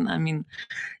coin. I mean,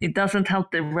 it doesn't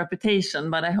help the reputation,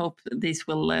 but I hope this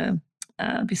will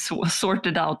be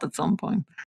sorted out at some point.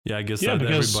 Yeah, I guess that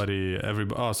everybody.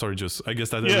 Oh, sorry, I guess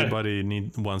that everybody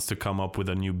wants to come up with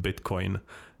a new Bitcoin,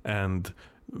 and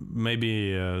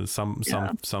maybe some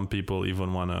people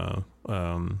even want to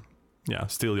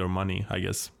steal your money, I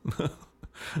guess.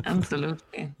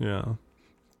 Absolutely. Yeah.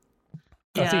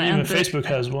 I think even Facebook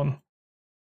has one.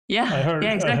 Yeah. I heard.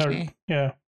 Yeah, exactly. I heard,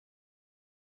 yeah.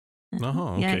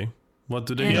 Oh, okay. Yeah. What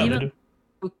do they do?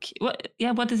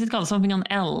 What is it called? Something on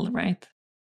L, right?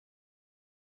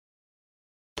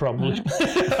 Probably. I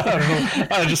don't know.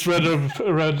 I just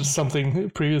read something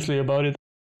previously about it.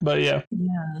 But yeah.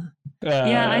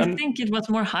 Yeah. I think it was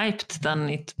more hyped than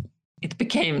it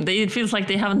became. It feels like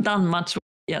they haven't done much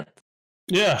yet.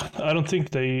 Yeah, I don't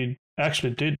think they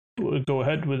actually did go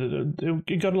ahead with it.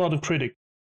 It got a lot of critic.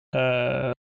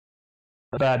 Bad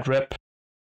rep.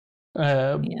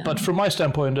 But from my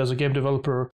standpoint as a game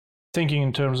developer, thinking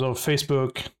in terms of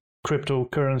Facebook,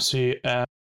 cryptocurrency,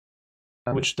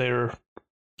 which they're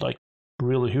like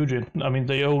really huge in. I mean,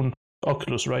 they own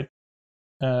Oculus, right?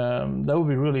 That would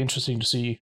be really interesting to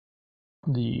see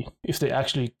if they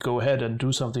actually go ahead and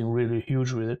do something really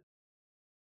huge with it.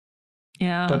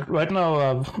 Yeah. But right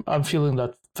now, I'm feeling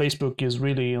that Facebook is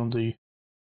really on the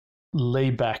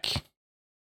layback.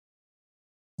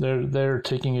 They're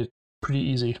taking it pretty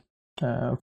easy.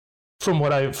 From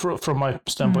my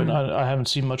standpoint, I haven't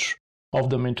seen much of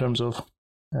them in terms of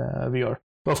VR.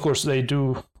 But of course, they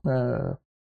do. The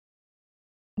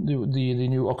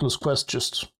new Oculus Quest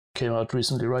just came out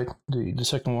recently, right? The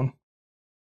second one.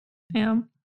 Yeah.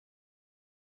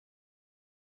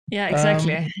 Yeah,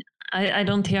 exactly. I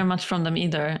don't hear much from them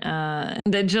either.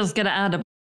 They just gotta add up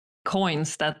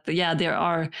coins that there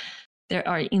are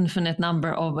infinite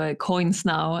number of coins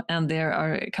now, and there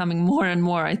are coming more and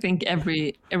more. I think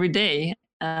every day,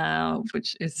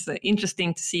 which is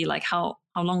interesting to see, like how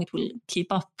long it will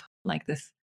keep up like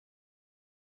this.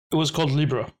 It was called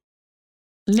Libra.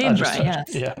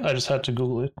 Yes. Yeah, I just had to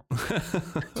Google it.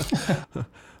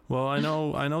 Well, I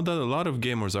know that a lot of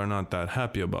gamers are not that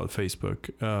happy about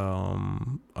Facebook.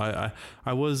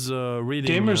 I was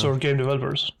reading gamers or game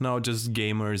developers. No, just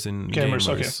gamers and gamers.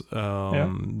 Okay.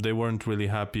 They weren't really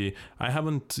happy. I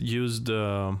haven't used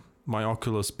my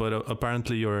Oculus, but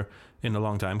apparently you're in a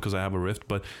long time because I have a Rift.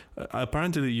 But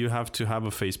apparently you have to have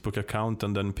a Facebook account,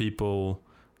 and then people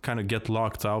kind of get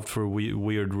locked out for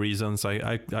weird reasons.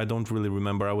 I don't really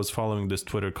remember. I was following this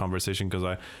Twitter conversation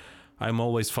because I'm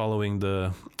always following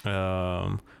the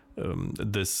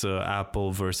this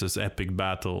Apple versus Epic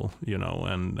battle,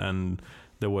 and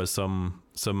there was some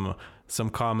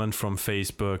comment from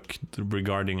Facebook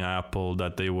regarding Apple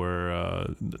that they were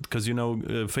because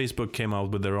Facebook came out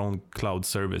with their own cloud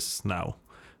service now,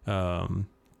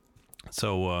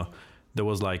 so there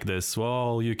was like this,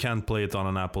 well, you can't play it on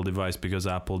an Apple device because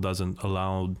Apple doesn't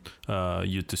allow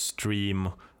you to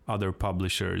stream other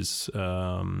publishers'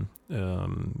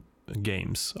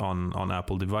 games on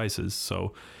Apple devices.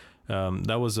 So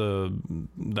that was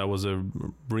a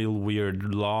real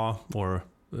weird law or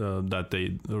that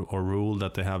they or rule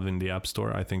that they have in the App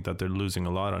Store. I think that they're losing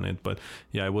a lot on it. But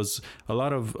yeah, it was a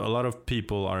lot of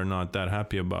people are not that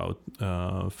happy about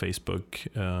Facebook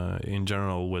in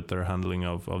general with their handling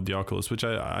of the Oculus, which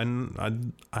I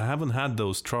haven't had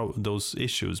those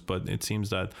issues, but it seems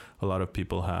that a lot of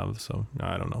people have. So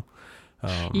I don't know.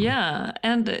 Yeah,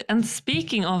 and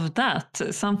speaking of that,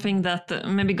 something that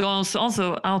maybe goes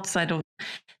also outside of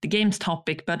the games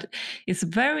topic, but it's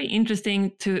very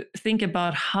interesting to think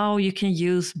about how you can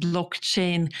use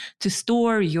blockchain to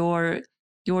store your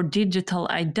digital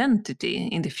identity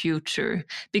in the future.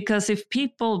 Because if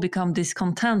people become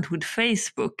discontent with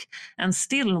Facebook and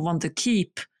still want to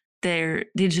keep their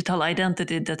digital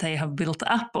identity that they have built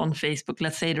up on Facebook,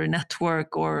 let's say their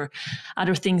network or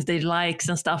other things they likes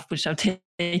and stuff, which have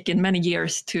taken many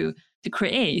years to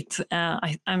create,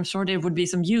 I'm sure there would be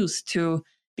some use to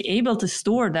be able to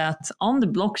store that on the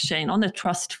blockchain, on a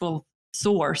trustful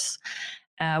source,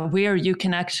 where you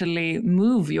can actually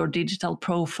move your digital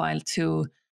profile to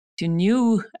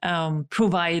new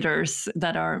providers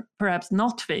that are perhaps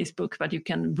not Facebook, but you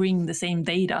can bring the same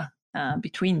data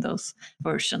between those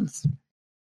versions.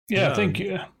 Yeah,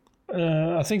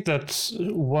 I think that's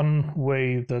one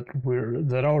way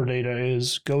that our data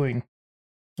is going,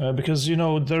 because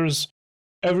there's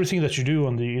everything that you do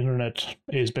on the internet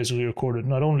is basically recorded.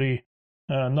 Not only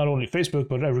Facebook,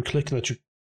 but every click that you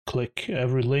click,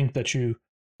 every link that you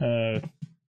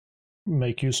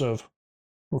make use of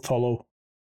or follow,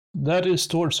 that is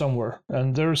stored somewhere.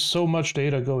 And there's so much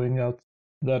data going out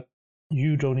that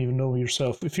you don't even know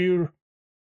yourself. If you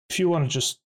want to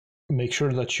just make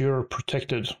sure that you're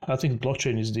protected, I think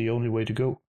blockchain is the only way to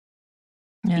go.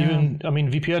 Yeah.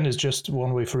 VPN is just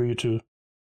one way for you to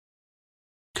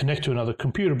connect to another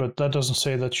computer, but that doesn't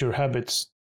say that your habits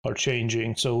are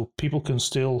changing. So people can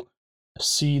still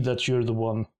see that you're the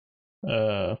one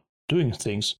doing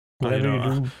things. Whatever you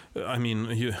do. I mean,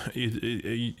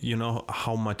 you know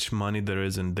how much money there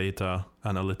is in data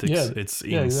analytics. Yeah, it's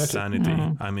insanity. Exactly.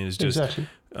 Mm-hmm. I mean, it's just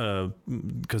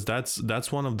because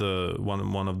that's one of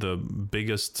the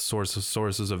biggest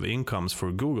sources of incomes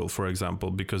for Google, for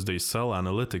example, because they sell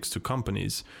analytics to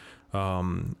companies.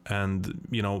 And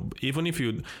even if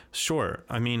you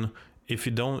if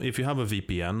you have a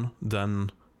VPN,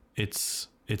 then it's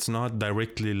not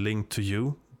directly linked to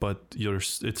you, but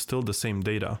it's still the same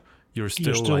data. You're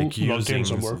still like using,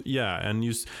 and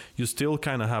you still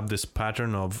kind of have this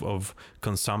pattern of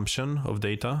consumption of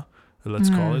data, let's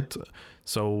call it.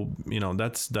 So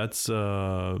that's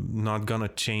not gonna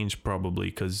change probably,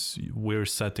 because we're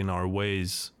set in our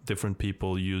ways. Different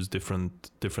people use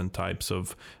different types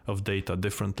of data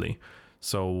differently.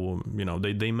 So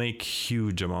they make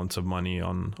huge amounts of money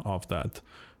off that.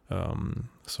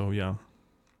 So yeah.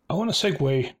 I want to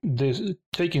segue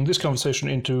taking this conversation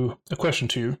into a question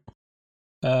to you.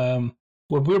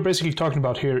 What we're basically talking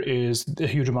about here is a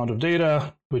huge amount of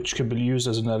data, which can be used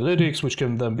as an analytics, which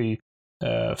can then be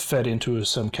fed into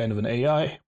some kind of an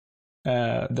AI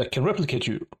that can replicate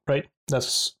you, right?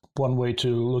 That's one way to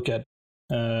look at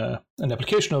an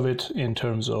application of it in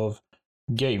terms of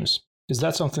games. Is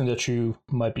that something that you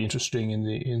might be interested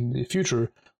in the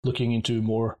future, looking into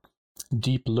more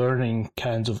deep learning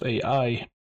kinds of AI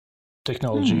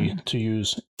technology to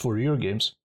use for your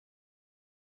games?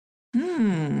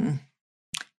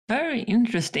 Very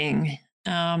interesting.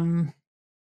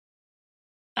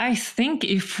 I think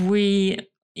if we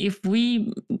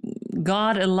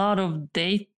got a lot of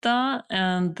data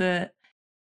and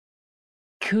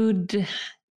could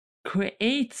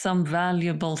create some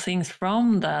valuable things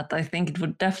from that, I think it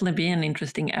would definitely be an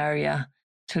interesting area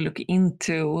to look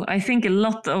into. I think a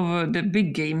lot of the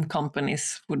big game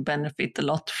companies would benefit a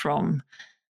lot from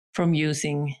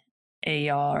using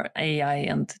AI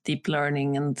and deep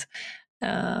learning and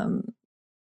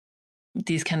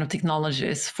these kind of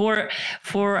technologies. For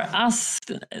us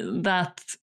that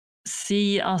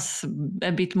see us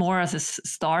a bit more as a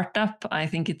startup, I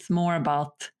think it's more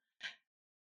about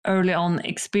early on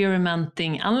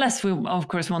experimenting, unless we of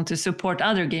course want to support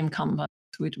other game companies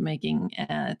with making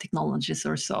technologies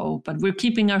or so, but we're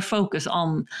keeping our focus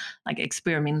on like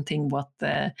experimenting what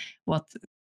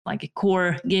like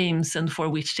core games and for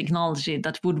which technology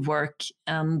that would work.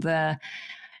 And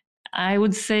I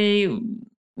would say,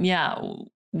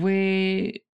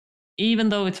 even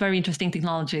though it's very interesting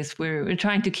technologies, we're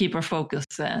trying to keep our focus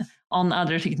on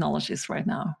other technologies right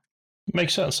now.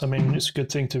 Makes sense. I mean, it's a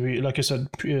good thing to be, like I said,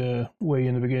 way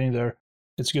in the beginning there,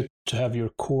 it's good to have your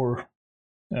core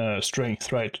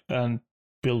strength, right? And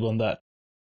build on that.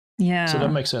 Yeah. So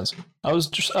that makes sense. I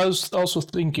was also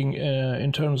thinking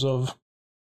in terms of,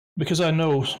 because I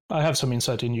know I have some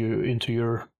insight into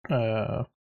your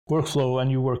workflow and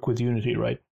you work with Unity,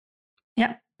 right?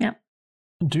 Yeah.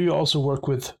 Do you also work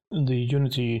with the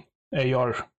Unity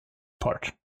AR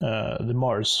part, the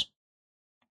Mars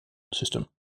system?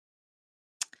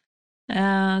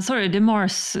 Sorry, the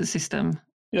Mars system.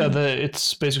 Yeah,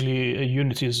 it's basically a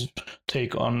Unity's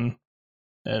take on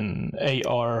an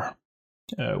AR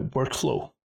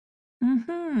workflow.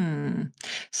 Mm-hmm.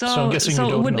 So I'm guessing you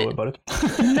don't know about it.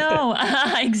 No,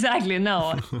 exactly.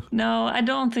 No, I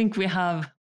don't think we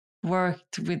have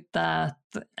worked with that.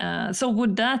 So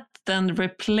would that then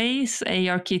replace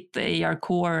ARKit,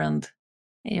 ARCore, and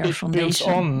AR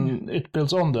Foundation? It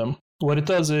builds on them. What it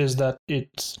does is that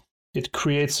it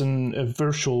creates a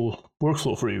virtual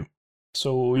workflow for you.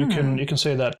 So you can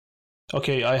say that,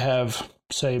 okay, I have,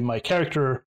 say, my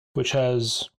character, which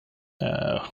is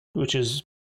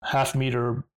half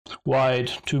meter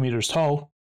wide, 2 meters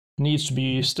tall, needs to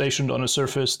be stationed on a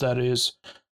surface that is,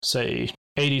 say,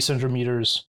 80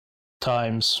 centimeters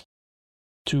times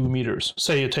 2 meters,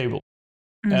 say a table.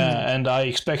 And I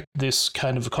expect this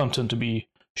kind of content to be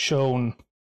shown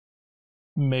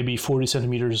maybe 40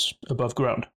 centimeters above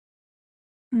ground.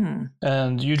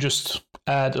 And you just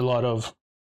add a lot of,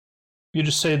 you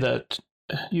just say that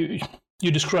you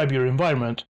describe your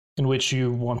environment in which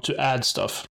you want to add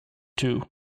stuff to,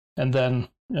 and then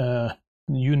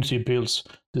Unity builds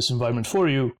this environment for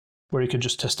you where you can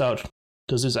just test out,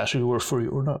 does this actually work for you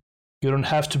or not? You don't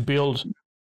have to build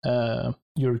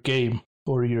your game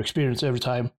or your experience every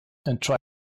time and try.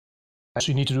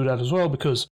 Actually, you need to do that as well,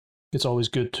 because it's always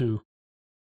good to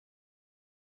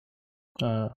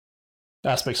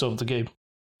aspects of the game.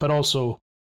 But also,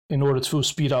 in order to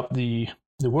speed up the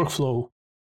workflow,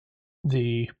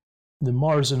 the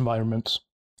Mars environment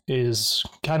is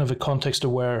kind of a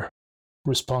context-aware,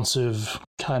 responsive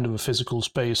kind of a physical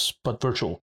space, but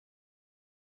virtual.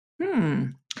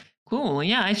 Cool.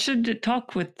 Yeah, I should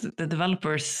talk with the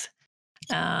developers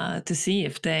to see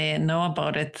if they know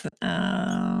about it.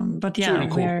 But yeah, really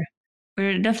cool.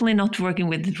 We're definitely not working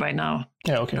with it right now.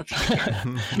 Yeah, okay.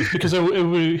 Because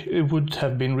it would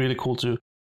have been really cool to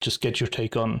just get your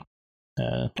take on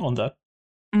that.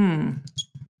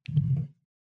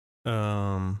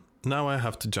 Now I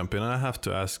have to jump in. I have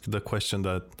to ask the question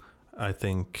that I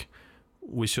think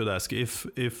we should ask.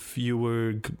 If you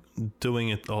were doing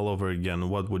it all over again,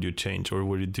 what would you change, or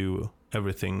would you do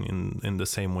everything in the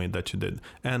same way that you did?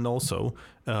 And also,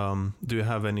 do you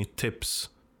have any tips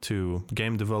to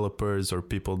game developers or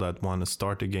people that want to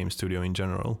start a game studio in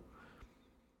general?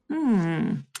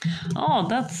 Oh,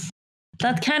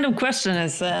 that kind of question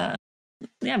is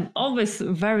always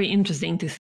very interesting to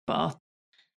think about.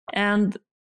 And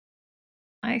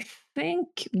I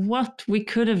think what we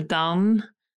could have done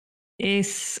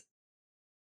is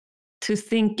to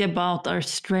think about our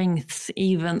strengths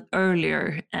even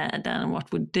earlier than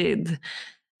what we did.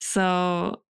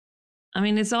 So, I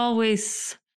mean, it's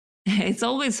always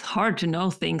hard to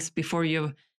know things before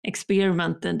you've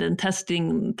experimented and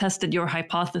tested your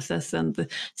hypothesis and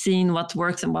seen what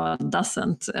works and what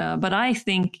doesn't. But I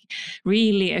think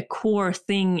really a core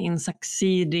thing in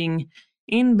succeeding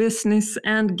in business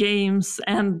and games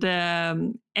and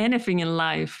anything in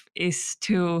life is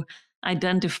to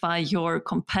identify your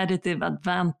competitive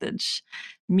advantage,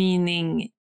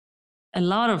 meaning a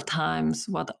lot of times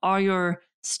what are your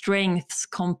strengths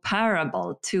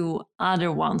comparable to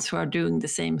other ones who are doing the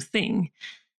same thing.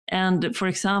 And for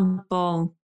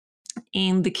example,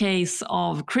 in the case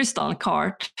of Crystal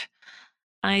Cart,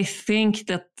 I think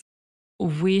that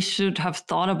we should have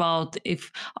thought about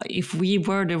if we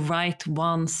were the right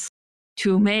ones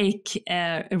to make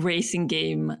a racing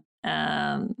game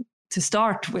to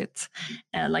start with.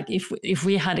 Like if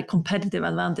we had a competitive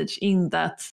advantage in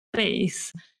that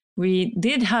space, we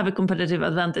did have a competitive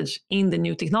advantage in the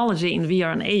new technology in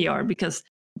VR and AR, because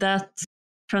that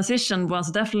transition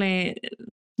was definitely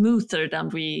smoother than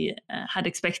we had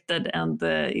expected, and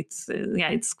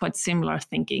it's quite similar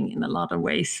thinking in a lot of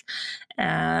ways.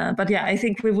 But yeah, I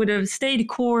think we would have stayed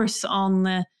course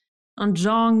on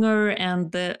genre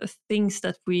and the things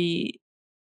that we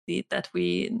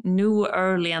knew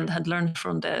early and had learned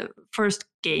from the first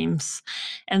games,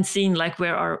 and seen like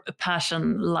where our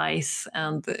passion lies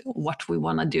and what we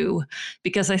want to do,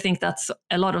 because I think that's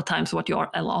a lot of times what you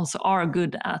also are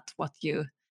good at, what you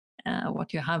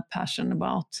have passion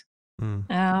about.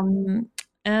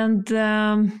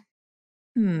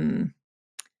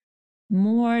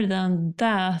 More than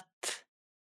that,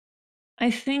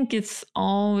 I think it's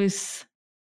always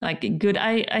like good.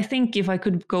 I think if I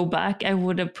could go back, I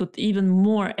would have put even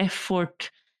more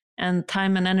effort and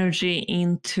time and energy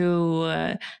into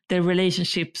the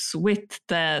relationships with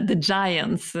the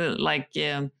giants,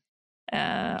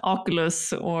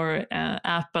 Oculus or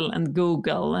Apple and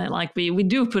Google. Like we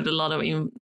do put a lot of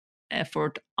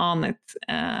effort on it,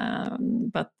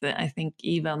 but I think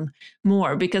even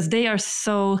more because they are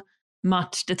so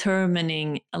much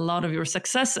determining a lot of your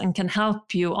success and can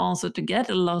help you also to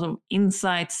get a lot of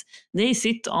insights. They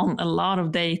sit on a lot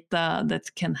of data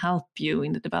that can help you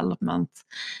in the development.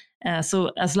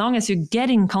 So as long as you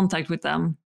get in contact with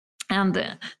them,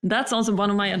 and that's also one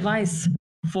of my advice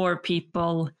for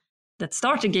people that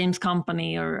start a games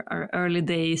company or early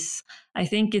days. I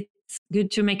think it's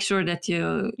good to make sure that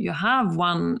you have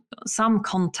some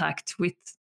contact with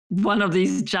one of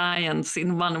these giants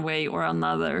in one way or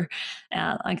another.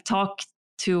 Like talk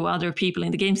to other people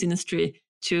in the games industry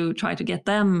to try to get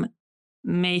them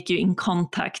make you in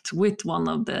contact with one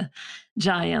of the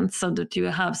giants so that you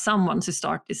have someone to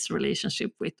start this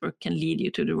relationship with or can lead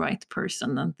you to the right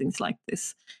person and things like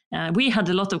this. We had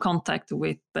a lot of contact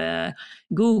with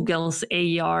Google's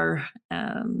AR,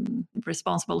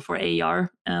 responsible for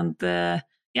AR. And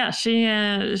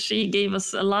she gave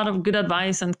us a lot of good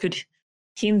advice and could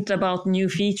hint about new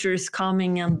features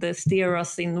coming and steer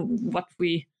us in what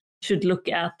we should look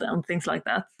at and things like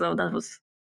that. So that was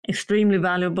extremely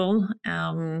valuable.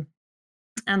 And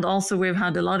also we've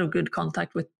had a lot of good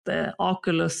contact with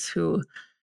Oculus, who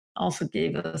also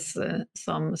gave us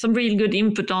some real good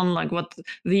input on like what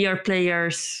VR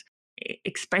players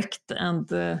expect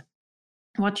and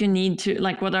what you need to,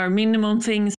 like what are minimum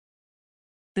things,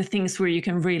 the things where you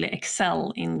can really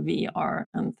excel in VR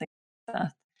and things like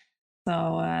that.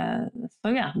 So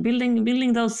yeah,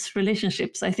 building those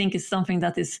relationships, I think, is something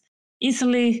that is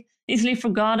easily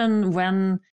forgotten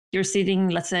when you're sitting,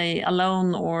 let's say,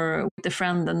 alone or with a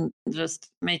friend and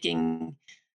just making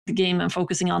the game and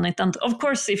focusing on it. And of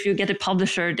course, if you get a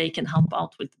publisher, they can help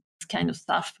out with this kind of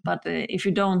stuff. But if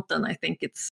you don't, then I think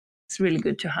it's really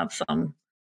good to have some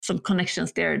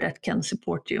connections there that can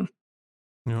support you.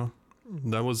 Yeah,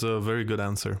 that was a very good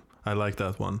answer. I like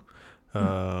that one.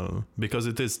 Because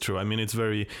it is true. I mean, it's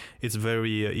very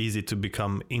easy to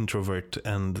become introvert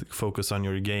and focus on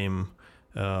your game.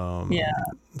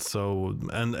 So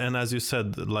and as you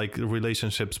said, like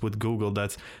relationships with Google,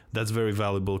 that's very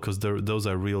valuable because those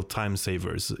are real time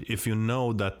savers. If you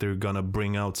know that they're gonna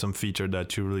bring out some feature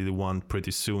that you really want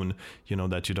pretty soon, you know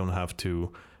that you don't have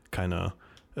to kind of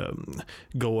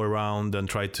go around and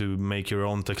try to make your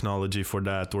own technology for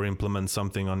that or implement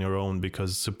something on your own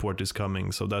because support is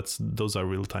coming. So those are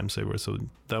real time savers. So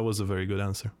that was a very good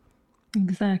answer.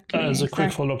 Exactly. As a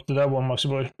quick follow-up to that one,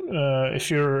 Maxiboy,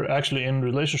 if you're actually in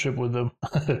relationship with them,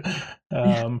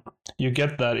 you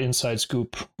get that inside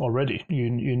scoop already.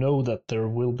 You know that there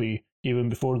will be, even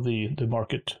before the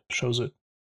market shows it.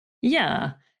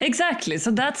 Yeah, exactly.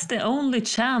 So that's the only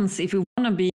chance if you want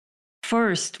to be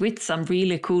first with some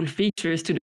really cool features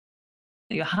to do.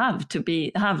 You have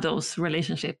to have those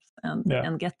relationships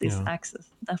and get this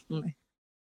access. Definitely.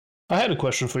 I had a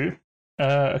question for you.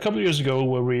 A couple of years ago,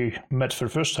 where we met for the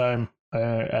first time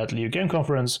at Leo Game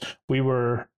Conference, we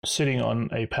were sitting on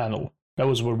a panel. That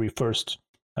was where we first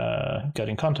got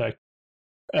in contact.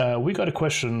 We got a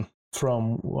question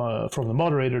from the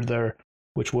moderator there,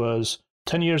 which was,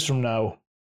 10 years from now,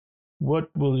 what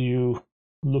will you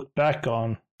look back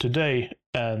on today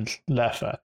and laugh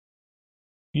at?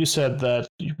 You said that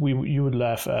you would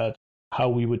laugh at how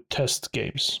we would test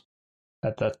games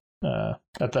at that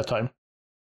time.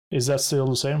 Is that still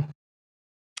the same?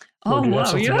 Oh,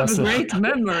 wow, you have a great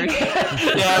memory.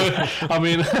 Yeah, I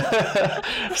mean,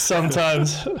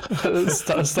 sometimes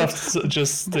stuff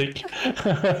just stick.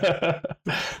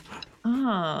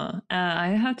 I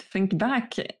have to think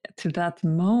back to that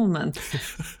moment.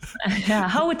 Yeah,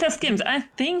 how we test games. I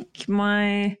think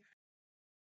my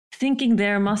thinking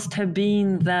there must have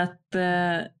been that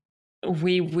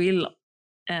we will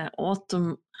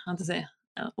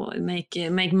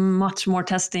make much more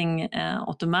testing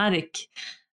automatic,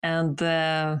 and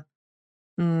there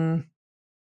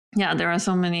are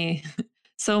so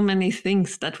many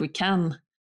things that we can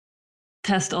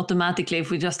test automatically if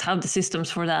we just have the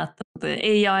systems for that. The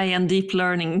AI and deep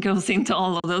learning goes into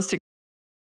all of those.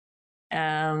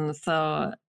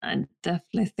 So I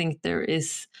definitely think there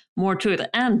is more to it,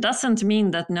 and doesn't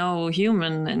mean that no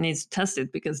human needs to test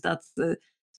it, because that's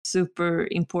super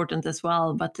important as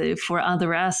well, but for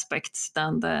other aspects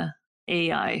than the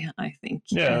AI, I think.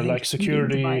 Like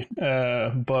security,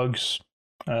 bugs.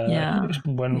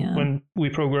 When we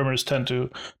programmers tend to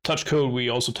touch code, we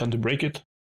also tend to break it.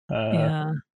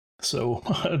 So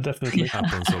definitely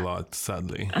happens a lot,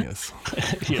 sadly. Yes.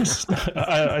 Yes.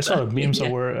 I saw a meme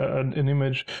somewhere, an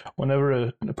image. Whenever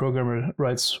a programmer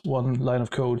writes one line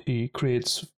of code, he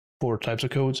creates 4 types of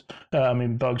codes.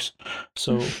 Bugs.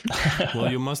 So well,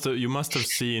 you must have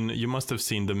seen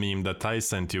the meme that I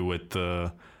sent you with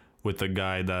the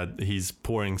guy that he's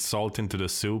pouring salt into the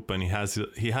soup, and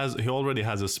he already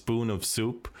has a spoon of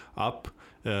soup up.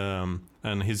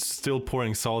 And he's still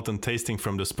pouring salt and tasting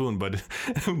from the spoon, but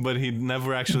he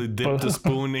never actually dipped the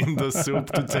spoon in the soup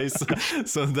to taste.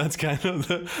 So that's kind of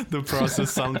the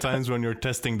process sometimes when you're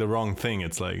testing the wrong thing.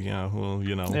 It's like, yeah, well,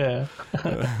 you know. Yeah.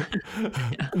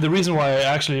 The reason why I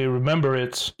actually remember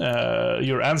it,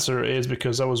 your answer, is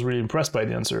because I was really impressed by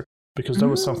the answer, because that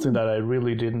was something that I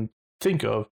really didn't think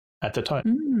of at the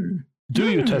time. Do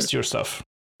you test your stuff,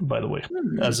 by the way,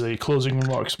 as a closing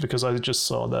remarks? Because I just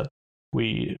saw that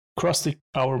we crossed the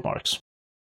hour marks.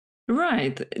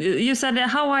 Right. You said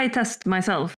how I test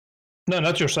myself. No,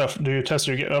 not yourself. Do you test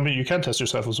your game? I mean, you can test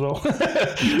yourself as well. But,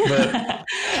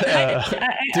 I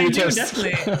do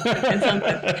definitely.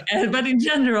 But in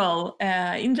general,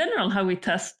 how we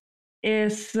test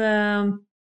is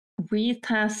we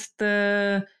test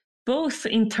both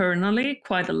internally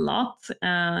quite a lot,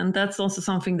 and that's also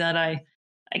something that I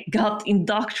got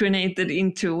indoctrinated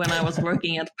into when I was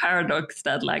working at Paradox,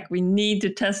 that like we need to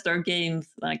test our games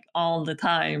like all the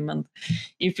time, and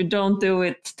if you don't do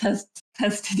it, test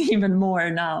it even more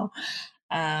now.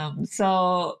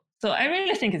 So I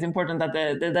really think it's important that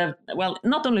the dev, well,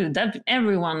 not only the dev,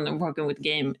 everyone working with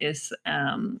game is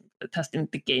testing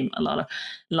the game a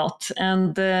lot,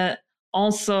 and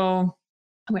also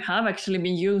we have actually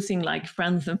been using like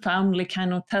friends and family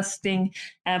kind of testing,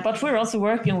 but we're also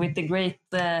working with the great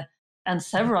and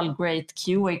several great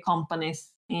QA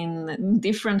companies in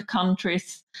different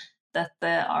countries that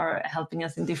are helping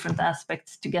us in different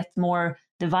aspects to get more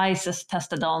devices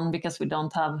tested on, because we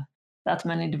don't have that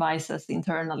many devices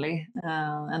internally,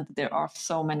 and there are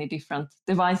so many different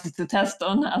devices to test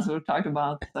on, as we talked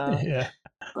about.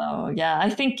 So yeah, I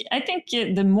think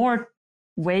the more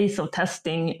ways of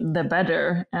testing, the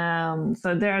better.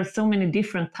 So there are so many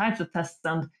different types of tests,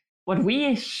 and what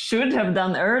we should have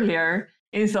done earlier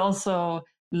is also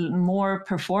more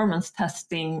performance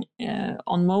testing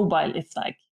on mobile. It's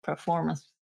like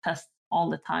performance tests all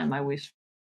the time, I wish.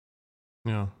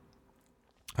 Yeah,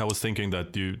 I was thinking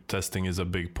that testing is a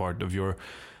big part of your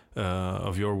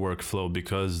workflow,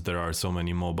 because there are so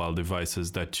many mobile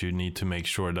devices that you need to make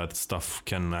sure that stuff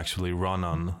can actually run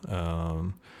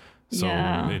on. So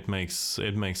it makes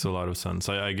a lot of sense.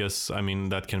 I guess, I mean,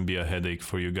 that can be a headache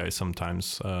for you guys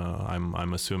sometimes.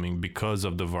 I'm assuming, because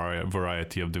of the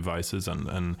variety of devices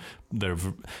and their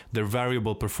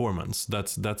variable performance.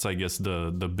 That's I guess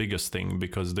the biggest thing,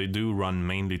 because they do run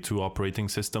mainly 2 operating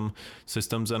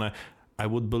systems, and I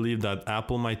would believe that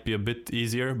Apple might be a bit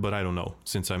easier, but I don't know,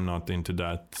 since I'm not into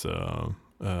that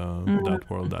that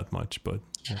world that much. But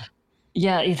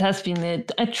yeah, it has been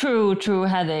a true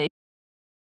headache.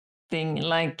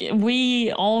 Like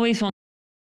we always want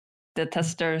the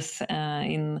testers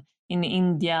in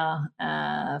India,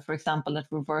 for example, that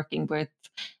we're working with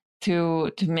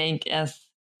to make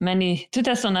to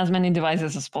test on as many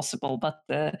devices as possible, but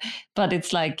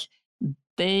it's like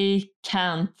they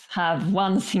can't have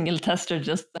one single tester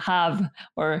just have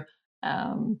or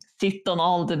sit on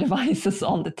all the devices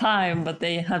all the time, but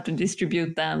they have to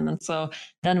distribute them, and so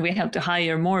then we have to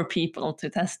hire more people to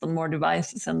test on more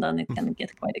devices, and then it can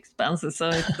get quite expensive. So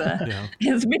it's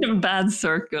it's a bit of a bad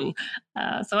circle.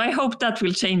 So I hope that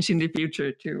will change in the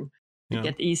future to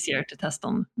get easier to test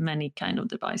on many kind of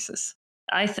devices.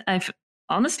 I've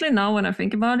honestly, now when I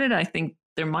think about it, I think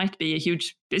there might be a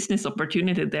huge business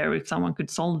opportunity there if someone could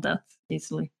solve that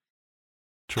easily.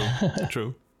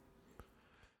 True.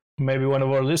 Maybe one of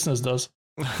our listeners does.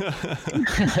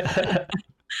 I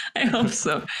hope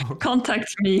so.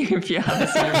 Contact me if you have a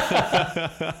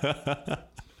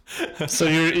service. So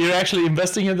you're actually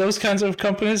investing in those kinds of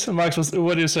companies, Max?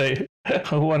 What do you say?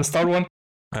 Want to start one?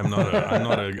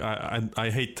 I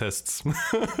hate tests. Man.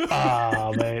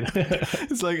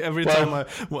 It's like every time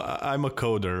I'm a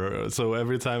coder, so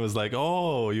every time it's like,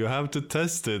 oh, you have to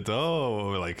test it.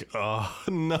 Oh, like, oh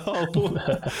no.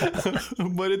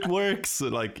 But it works.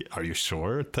 Like, are you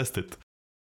sure? Test it.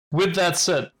 With that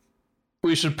said,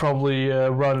 we should probably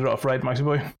round it off, right, Maxi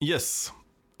boy? Yes.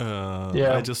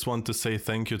 I just want to say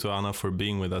thank you to Anna for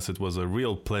being with us. It was a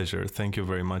real pleasure. Thank you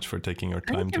very much for taking your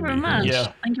time to be here.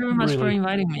 Yeah, thank you very much for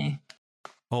inviting me.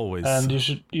 Always. And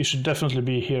you should definitely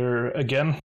be here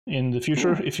again in the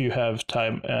future if you have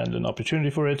time and an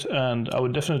opportunity for it. And I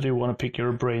would definitely want to pick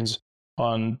your brains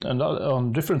on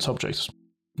different subjects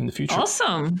in the future.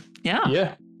 Awesome.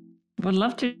 Yeah. Would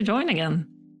love to join again.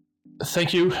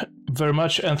 Thank you very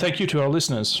much, and thank you to our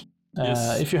listeners.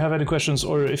 Yes. If you have any questions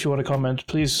or if you want to comment,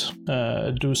 please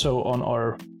do so on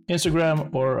our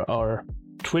Instagram or our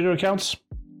Twitter accounts,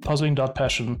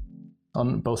 puzzling.passion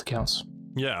on both accounts.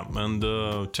 Yeah, and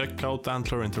check out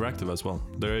Antler Interactive as well.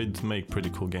 They make pretty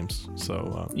cool games,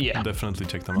 so definitely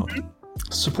check them out.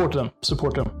 Support them.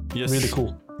 Yes. Really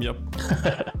cool. Yep.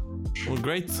 Well,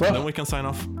 great. Then we can sign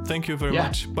off. Thank you very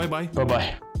much. Bye-bye.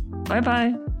 Bye-bye.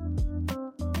 Bye-bye.